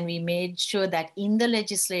case and we made sure that in the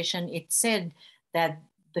legislation, it said that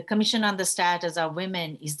the Commission on the Status of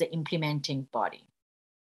Women is the implementing body,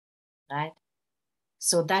 right?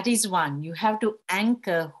 So that is one. You have to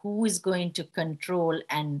anchor who is going to control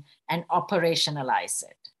and operationalize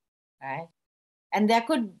it, right? And there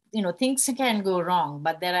could, things can go wrong,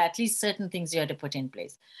 but there are at least certain things you have to put in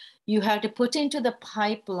place. You have to put into the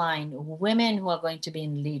pipeline women who are going to be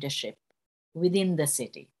in leadership within the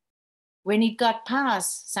city. When it got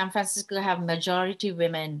passed, San Francisco have majority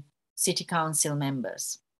women city council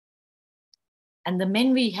members. And the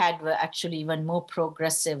men we had were actually even more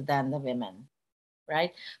progressive than the women,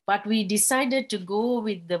 right? But we decided to go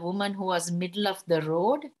with the woman who was middle of the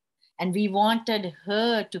road, and we wanted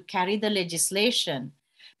her to carry the legislation,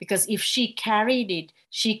 because if she carried it,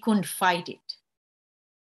 she couldn't fight it,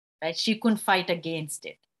 right? She couldn't fight against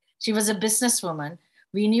it. She was a businesswoman.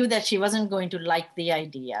 We knew that she wasn't going to like the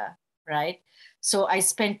idea, right? So I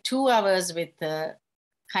spent 2 hours with her,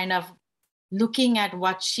 kind of looking at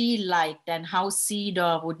what she liked and how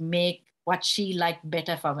CEDAW would make what she liked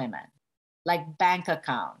better for women, like bank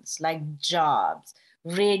accounts, like jobs,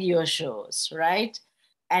 radio shows, right?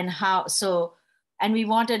 And we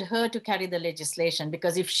wanted her to carry the legislation,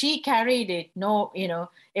 because if she carried it,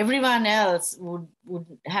 everyone else would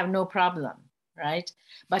have no problem, right?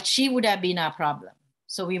 But she would have been our problem.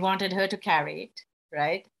 So we wanted her to carry it,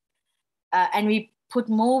 right? And we put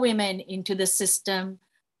more women into the system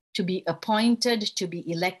to be appointed, to be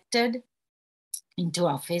elected into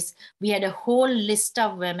office. We had a whole list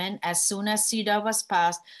of women. As soon as CEDAW was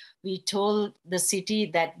passed, we told the city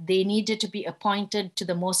that they needed to be appointed to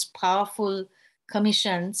the most powerful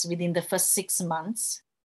commissions within the first 6 months,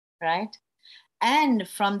 right? And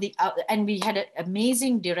and we had an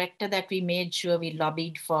amazing director that we made sure we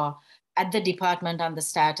lobbied for at the Department on the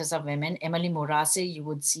Status of Women, Emily Morase, you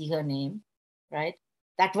would see her name, right?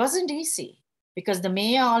 That wasn't easy, because the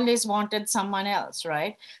mayor always wanted someone else,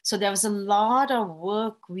 right? So there was a lot of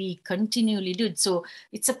work we continually did. So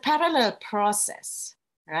it's a parallel process,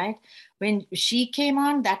 right? When she came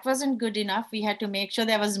on, that wasn't good enough. We had to make sure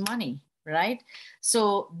there was money, right?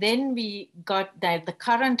 So then we got that the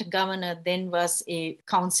current governor then was a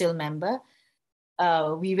council member.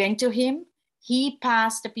 We went to him. He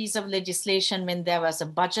passed a piece of legislation when there was a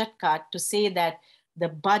budget cut to say that the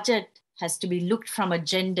budget has to be looked from a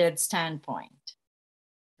gendered standpoint,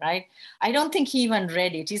 right? I don't think he even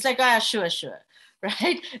read it. He's like, sure,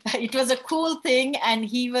 right? It was a cool thing. And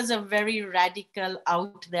he was a very radical,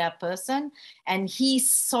 out there person. And he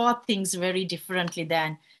saw things very differently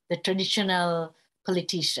than the traditional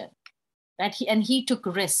politician, right? He took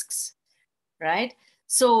risks, right?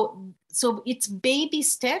 So it's baby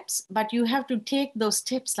steps, but you have to take those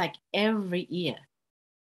steps like every year,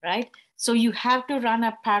 right? So you have to run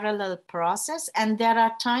a parallel process. And there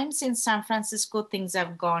are times in San Francisco, things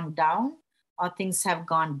have gone down or things have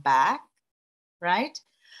gone back, right?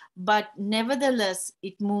 But nevertheless,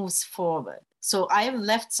 it moves forward. So I have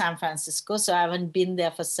left San Francisco, so I haven't been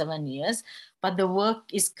there for 7 years, but the work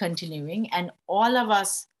is continuing. And all of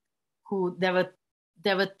us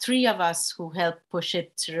there were 3 of us who helped push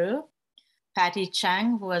it through. Patty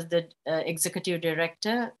Chang, who was the executive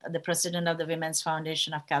director, the president of the Women's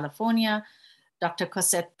Foundation of California, Dr.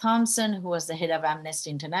 Cosette Thompson, who was the head of Amnesty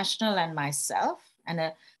International, and myself, and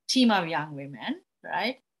a team of young women,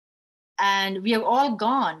 right? And we have all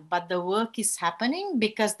gone, but the work is happening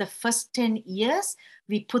because the first 10 years,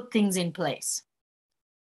 we put things in place,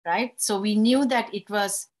 right? So we knew that it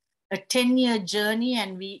was a 10-year journey,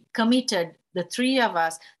 and we committed, the 3 of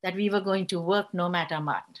us, that we were going to work no matter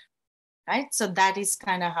what, right? So that is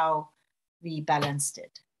kind of how we balanced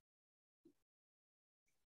it.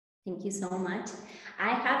 Thank you so much. I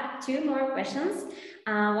have two more questions.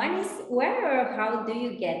 One is, where or how do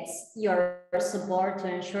you get your support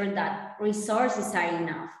to ensure that resources are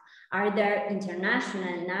enough? Are there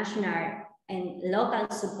international, national, and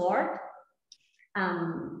local support?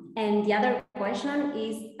 And the other question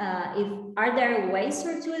is, are there ways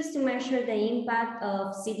or tools to measure the impact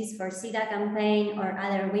of Cities for CEDAW campaign or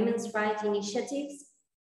other women's rights initiatives?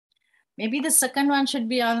 Maybe the second one should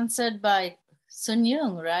be answered by Sun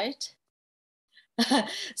Yung, right?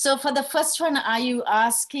 So for the first one, are you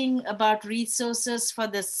asking about resources for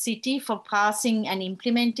the city for passing and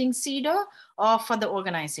implementing CEDAW, or for the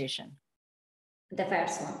organization? The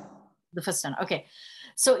first one. The first one, okay.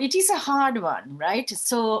 So it is a hard one, right?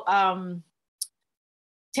 So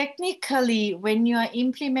technically, when you are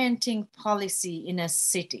implementing policy in a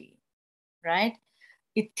city, right,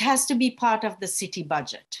 it has to be part of the city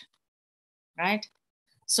budget, right?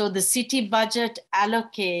 So the city budget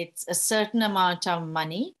allocates a certain amount of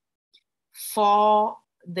money for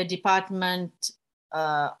the department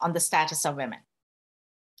on the status of women.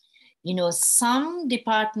 You know, some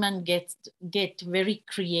department get very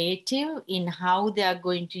creative in how they are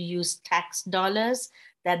going to use tax dollars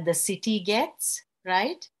that the city gets,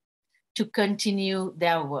 right, to continue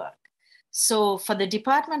their work. So for the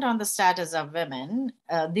department on the status of women,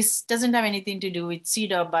 this doesn't have anything to do with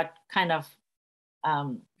CEDAW, but kind of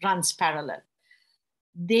runs parallel.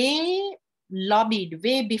 They lobbied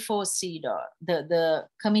way before CEDAW, the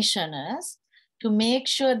commissioners, to make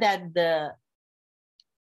sure that the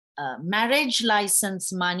marriage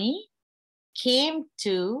license money came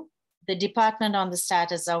to the Department on the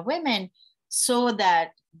Status of Women so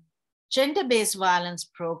that gender-based violence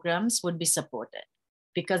programs would be supported,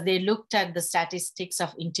 because they looked at the statistics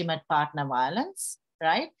of intimate partner violence,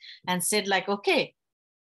 right? And said like, okay,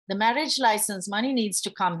 the marriage license money needs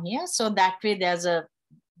to come here. So that way there's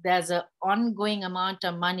a ongoing amount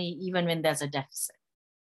of money even when there's a deficit,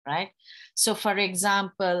 right? So for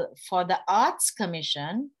example, for the Arts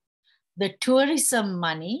Commission, the tourism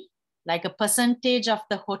money, like a percentage of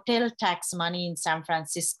the hotel tax money in San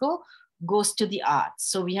Francisco, goes to the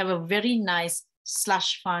arts. So we have a very nice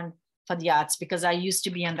slush fund for the arts, because I used to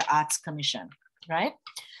be on the Arts Commission, right?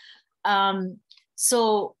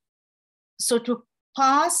 So to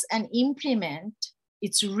pass and implement,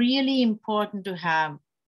 it's really important to have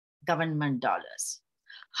government dollars.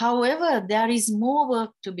 However, there is more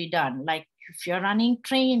work to be done. Like if you're running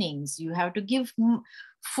trainings, you have to give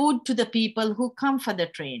food to the people who come for the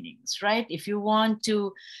trainings, right? If you want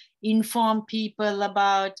to inform people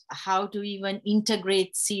about how to even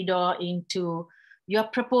integrate CEDAW into your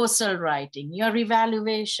proposal writing, your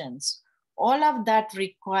evaluations, all of that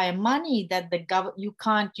require money that you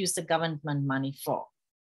can't use the government money for,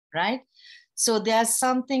 right? So there's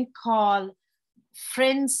something called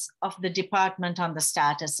Friends of the Department on the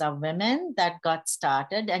Status of Women that got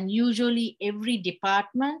started, and usually every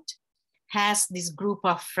department has this group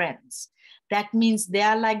of friends. That means they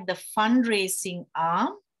are like the fundraising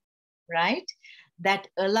arm, right? That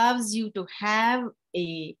allows you to have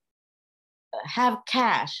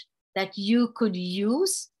cash that you could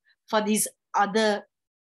use for these other,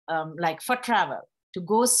 like for travel, to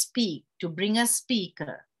go speak, to bring a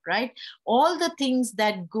speaker, right? All the things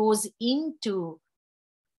that goes into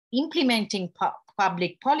implementing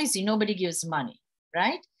public policy, nobody gives money,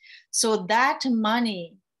 right? So that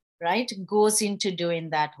money, right, goes into doing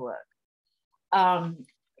that work.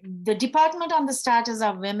 The Department on the Status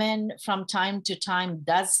of Women from time to time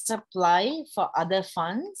does apply for other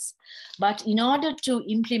funds, but in order to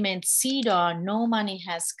implement CEDAW, no money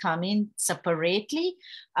has come in separately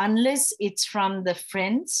unless it's from the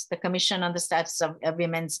Friends, the Commission on the Status of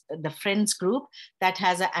Women's, the Friends group that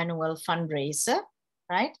has an annual fundraiser,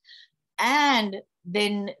 right? And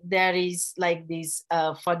then there is like this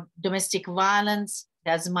for domestic violence,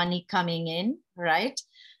 there's money coming in, right?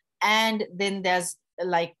 And then there's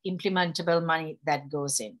like implementable money that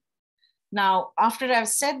goes in. Now, after I've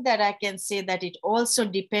said that, I can say that it also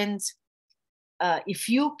depends if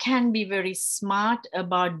you can be very smart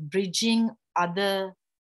about bridging other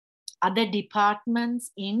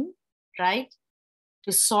departments in, right,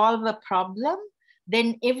 to solve a problem,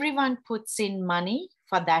 then everyone puts in money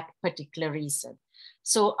for that particular reason.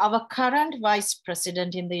 So our current Vice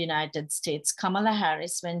President in the United States, Kamala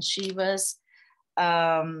Harris, when she was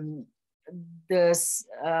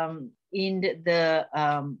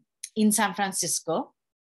in San Francisco,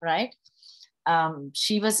 right?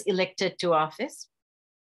 She was elected to office,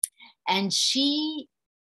 and she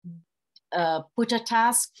put a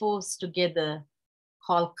task force together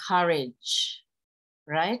called Courage,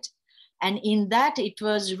 right? And in that, it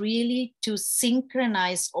was really to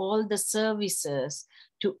synchronize all the services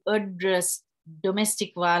to address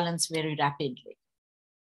domestic violence very rapidly,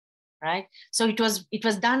 right? So it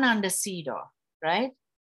was done under CEDAW, right?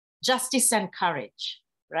 Justice and courage,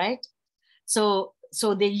 right? So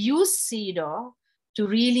they use CEDAW to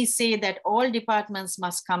really say that all departments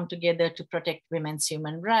must come together to protect women's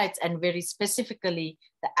human rights. And very specifically,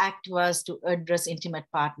 the act was to address intimate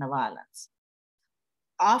partner violence.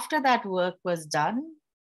 After that work was done,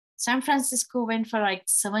 San Francisco went for like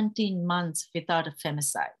 17 months without a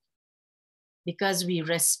femicide because we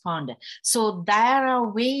responded. So there are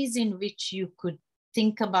ways in which you could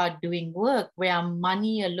think about doing work where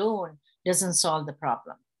money alone doesn't solve the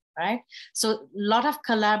problem, right? So a lot of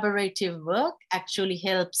collaborative work actually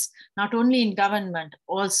helps not only in government,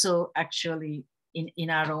 also actually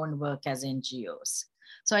in our own work as NGOs.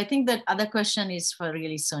 So I think that other question is for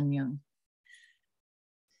really Sun Myung.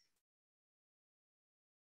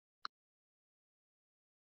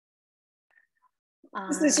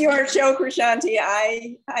 This is your show, Krishanti.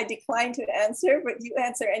 I decline to answer, but you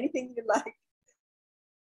answer anything you like.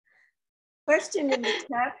 Question in the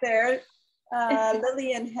chat there,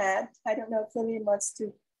 Lillian had. I don't know if Lillian wants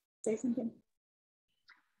to say something.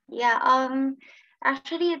 Yeah,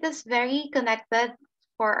 actually it is very connected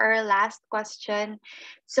for our last question.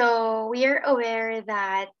 So we are aware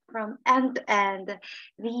that from end to end,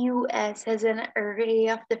 the US has an array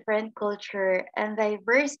of different culture and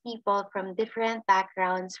diverse people from different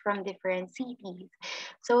backgrounds, from different cities.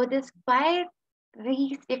 So despite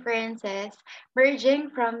these differences,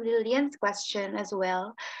 merging from Lillian's question as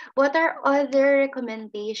well, what are other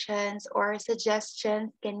recommendations or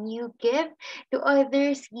suggestions can you give to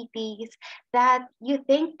other cities that you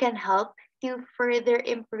think can help to further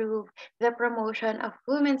improve the promotion of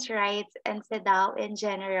women's rights and CEDAW in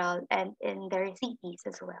general and in their cities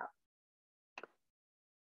as well?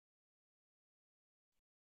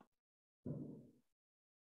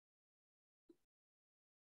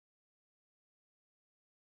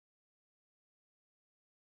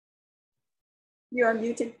 You are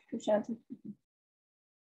muted, Krishanti.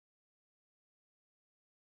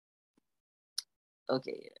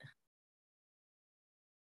 Okay.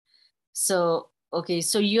 So, okay,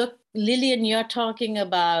 so Lillian, you're talking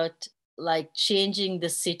about like changing the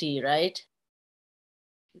city, right?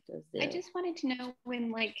 Because I just wanted to know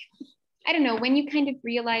when, like, I don't know, when you kind of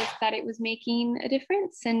realized that it was making a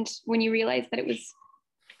difference and when you realized that it was,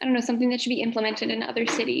 I don't know, something that should be implemented in other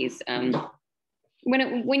cities,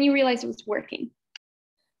 when you realized it was working.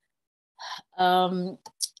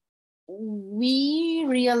 We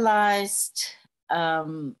realized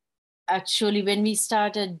actually when we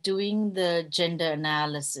started doing the gender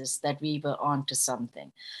analysis that we were onto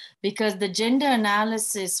something, because the gender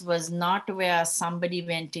analysis was not where somebody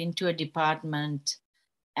went into a department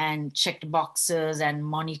and checked boxes and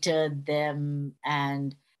monitored them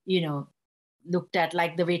and, you know, looked at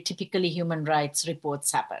like the way typically human rights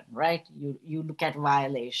reports happen, right? You look at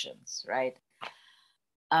violations, right?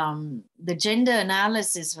 The gender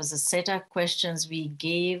analysis was a set of questions we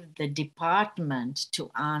gave the department to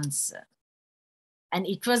answer. And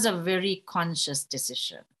it was a very conscious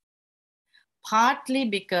decision. Partly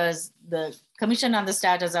because the Commission on the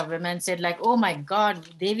Status of Women said like, oh my God,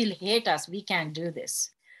 they will hate us, we can't do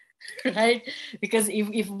this, right? Because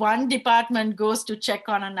if one department goes to check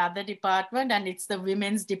on another department and it's the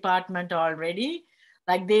women's department already,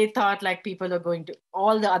 like they thought like people are going to,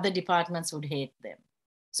 all the other departments would hate them.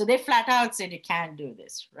 So they flat out said, you can't do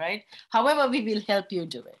this, right? However, we will help you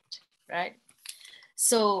do it, right?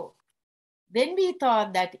 So then we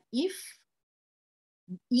thought that if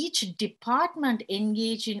each department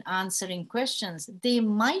engaged in answering questions, they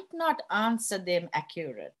might not answer them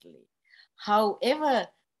accurately. However,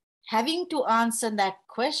 having to answer that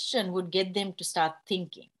question would get them to start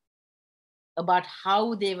thinking about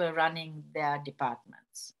how they were running their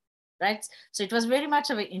departments, right? So it was very much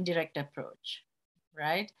of an indirect approach,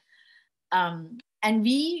 right? And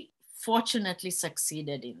we fortunately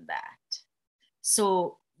succeeded in that.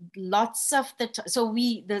 So lots of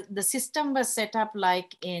the system was set up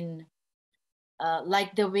like in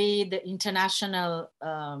like the way the international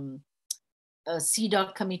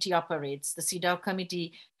CEDAW committee operates. The CEDAW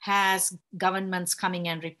committee has governments coming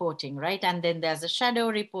and reporting, right? And then there's a shadow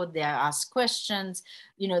report, they are asked questions.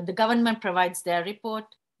 You know, the government provides their report,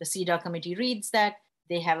 the CEDAW committee reads that,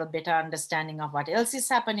 they have a better understanding of what else is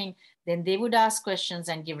happening, then they would ask questions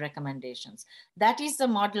and give recommendations. That is the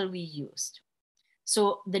model we used.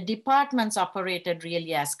 So the departments operated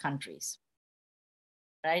really as countries,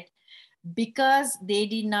 right? Because they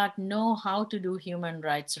did not know how to do human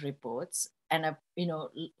rights reports and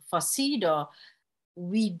for CEDAW,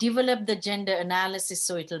 we developed the gender analysis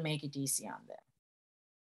so it'll make it easy on them.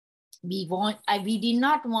 We did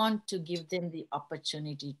not want to give them the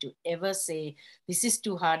opportunity to ever say, this is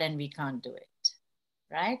too hard and we can't do it,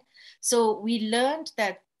 right? So we learned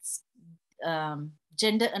that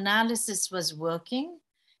gender analysis was working.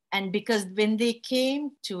 And because when they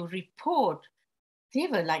came to report, they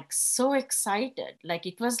were like so excited. Like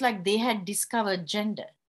it was like they had discovered gender,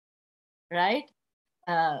 right?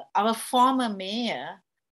 Our former mayor,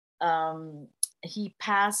 he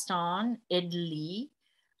passed on, Ed Lee.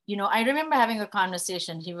 I remember having a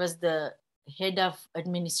conversation. He was the head of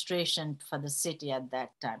administration for the city at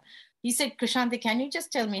that time. He said, Krishanti, can you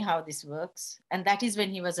just tell me how this works? And that is when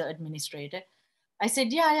he was an administrator. I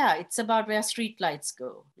said, yeah, it's about where streetlights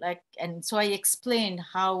go. And so I explained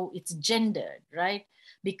how it's gendered, right?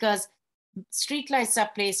 Because streetlights are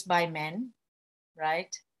placed by men,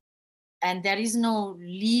 right? And there is no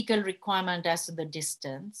legal requirement as to the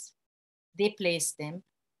distance. They place them.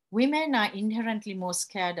 Women are inherently more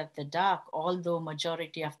scared of the dark, although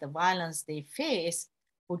majority of the violence they face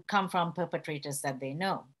would come from perpetrators that they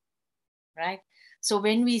know, right? So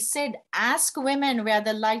when we said, ask women where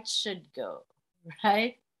the light should go,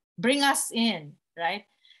 right? Bring us in, right?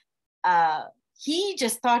 He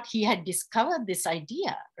just thought he had discovered this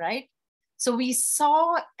idea, right? So we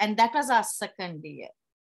saw, and that was our second year,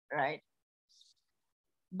 right?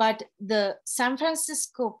 But the San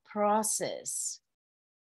Francisco process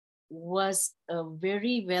was a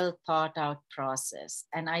very well thought out process.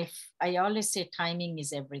 And I always say timing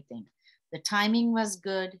is everything. The timing was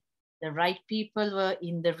good. The right people were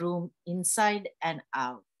in the room, inside and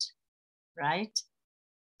out, right?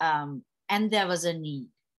 And there was a need,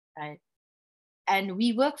 right? And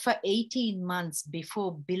we worked for 18 months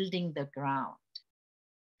before building the ground,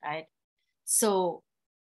 right? So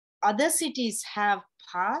other cities have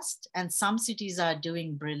passed and some cities are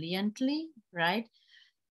doing brilliantly, right?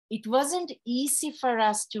 It wasn't easy for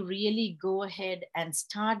us to really go ahead and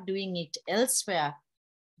start doing it elsewhere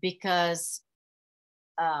because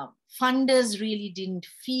funders really didn't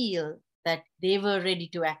feel that they were ready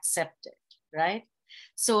to accept it, right?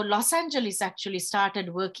 So Los Angeles actually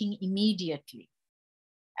started working immediately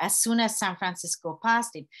as soon as San Francisco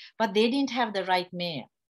passed it, but they didn't have the right mayor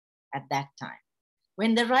at that time.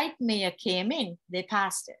 When the right mayor came in, they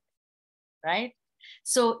passed it, right?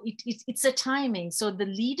 So it's a timing. So the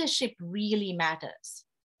leadership really matters,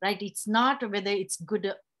 right? It's not whether it's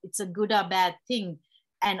a good or bad thing.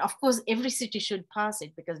 And of course, every city should pass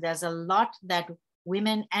it because there's a lot that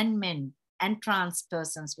women and men and trans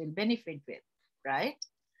persons will benefit with, right?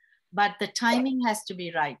 But the timing has to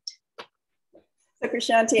be right. So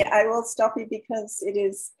Krishanti, I will stop you because it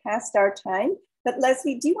is past our time. But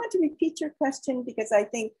Leslie, do you want to repeat your question? Because I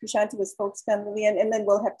think Krishanti was focused on Lillian, and then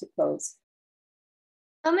we'll have to close.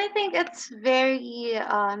 I think it's very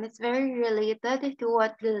related to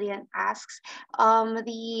what Lillian asks.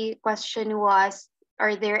 The question was,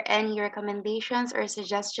 are there any recommendations or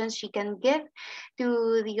suggestions she can give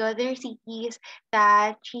to the other cities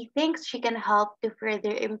that she thinks she can help to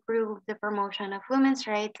further improve the promotion of women's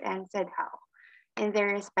rights, and said how in their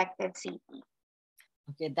respective cities?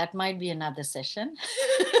 Okay, that might be another session.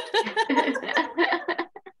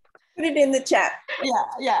 Put it in the chat.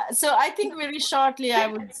 Yeah. So I think very shortly, I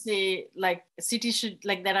would say like cities should,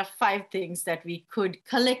 like there are 5 things that we could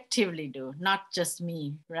collectively do, not just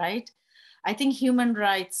me, right? I think human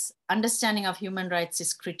rights, understanding of human rights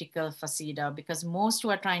is critical for CEDAW because most who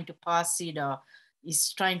are trying to pass CEDAW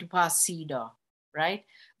is trying to pass CEDAW, right?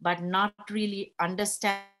 But not really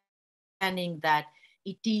understanding that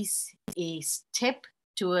it is a step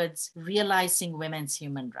towards realizing women's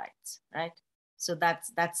human rights, right? So that's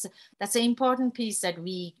an important piece that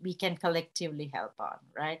we can collectively help on,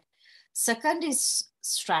 right? Second is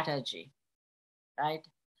strategy, right?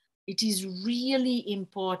 It is really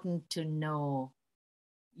important to know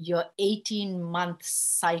your 18-month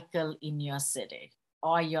cycle in your city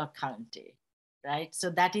or your county, right? So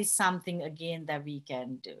that is something, again, that we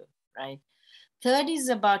can do, right? Third is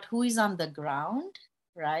about who is on the ground,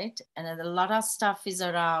 right? And a lot of stuff is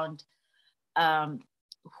around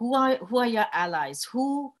who are your allies?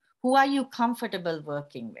 Who are you comfortable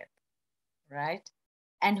working with, right?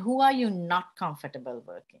 And who are you not comfortable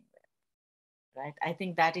working with, right? I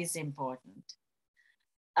think that is important.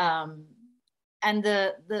 And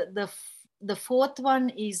the fourth one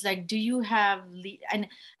is like, do you have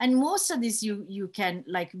and most of this you can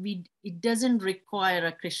like it doesn't require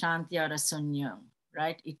a Krishanti or a Sun Young,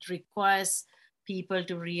 right? It requires people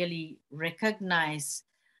to really recognize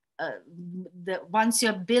once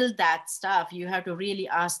you build that stuff, you have to really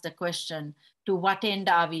ask the question, to what end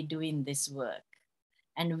are we doing this work?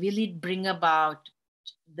 And will it bring about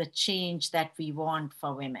the change that we want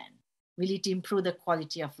for women? Will it improve the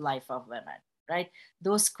quality of life of women, right?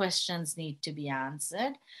 Those questions need to be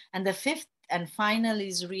answered. And the fifth and final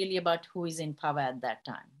is really about who is in power at that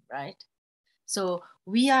time, right? So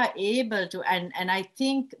we are able to, and I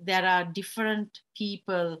think there are different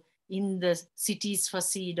people in the Cities for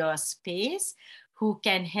CEDAW space who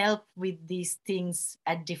can help with these things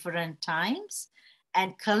at different times.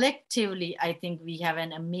 And collectively, I think we have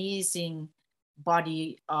an amazing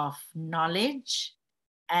body of knowledge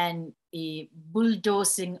and a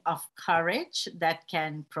bulldozing of courage that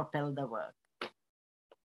can propel the work.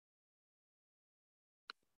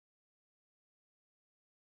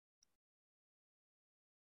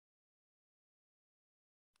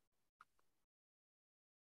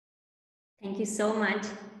 Thank you so much,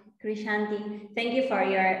 Krishanti. Thank you for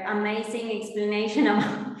your amazing explanation of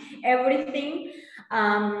everything.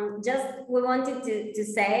 We wanted to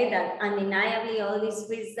say that undeniably all this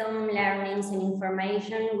wisdom, learnings, and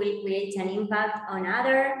information will create an impact on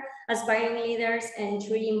other aspiring leaders and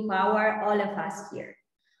truly empower all of us here.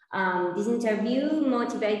 This interview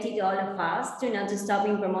motivated all of us to not to stop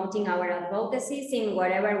in promoting our advocacies in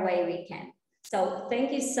whatever way we can. So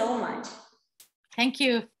thank you so much. Thank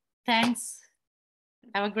you. Thanks.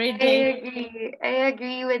 Have a great day. I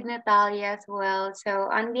agree with Natalia as well. So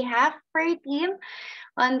on behalf of our team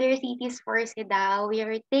under Cities for CEDAW, we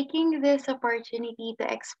are taking this opportunity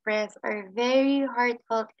to express our very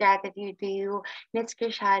heartfelt gratitude to you, Ms.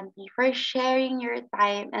 Krishanti, for sharing your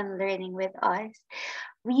time and learning with us.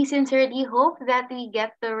 We sincerely hope that we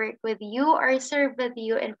get to work with you or serve with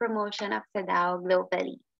you in promotion of CEDAW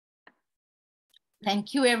globally.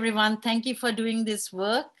 Thank you, everyone. Thank you for doing this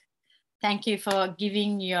work. Thank you for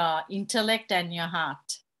giving your intellect and your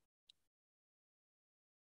heart.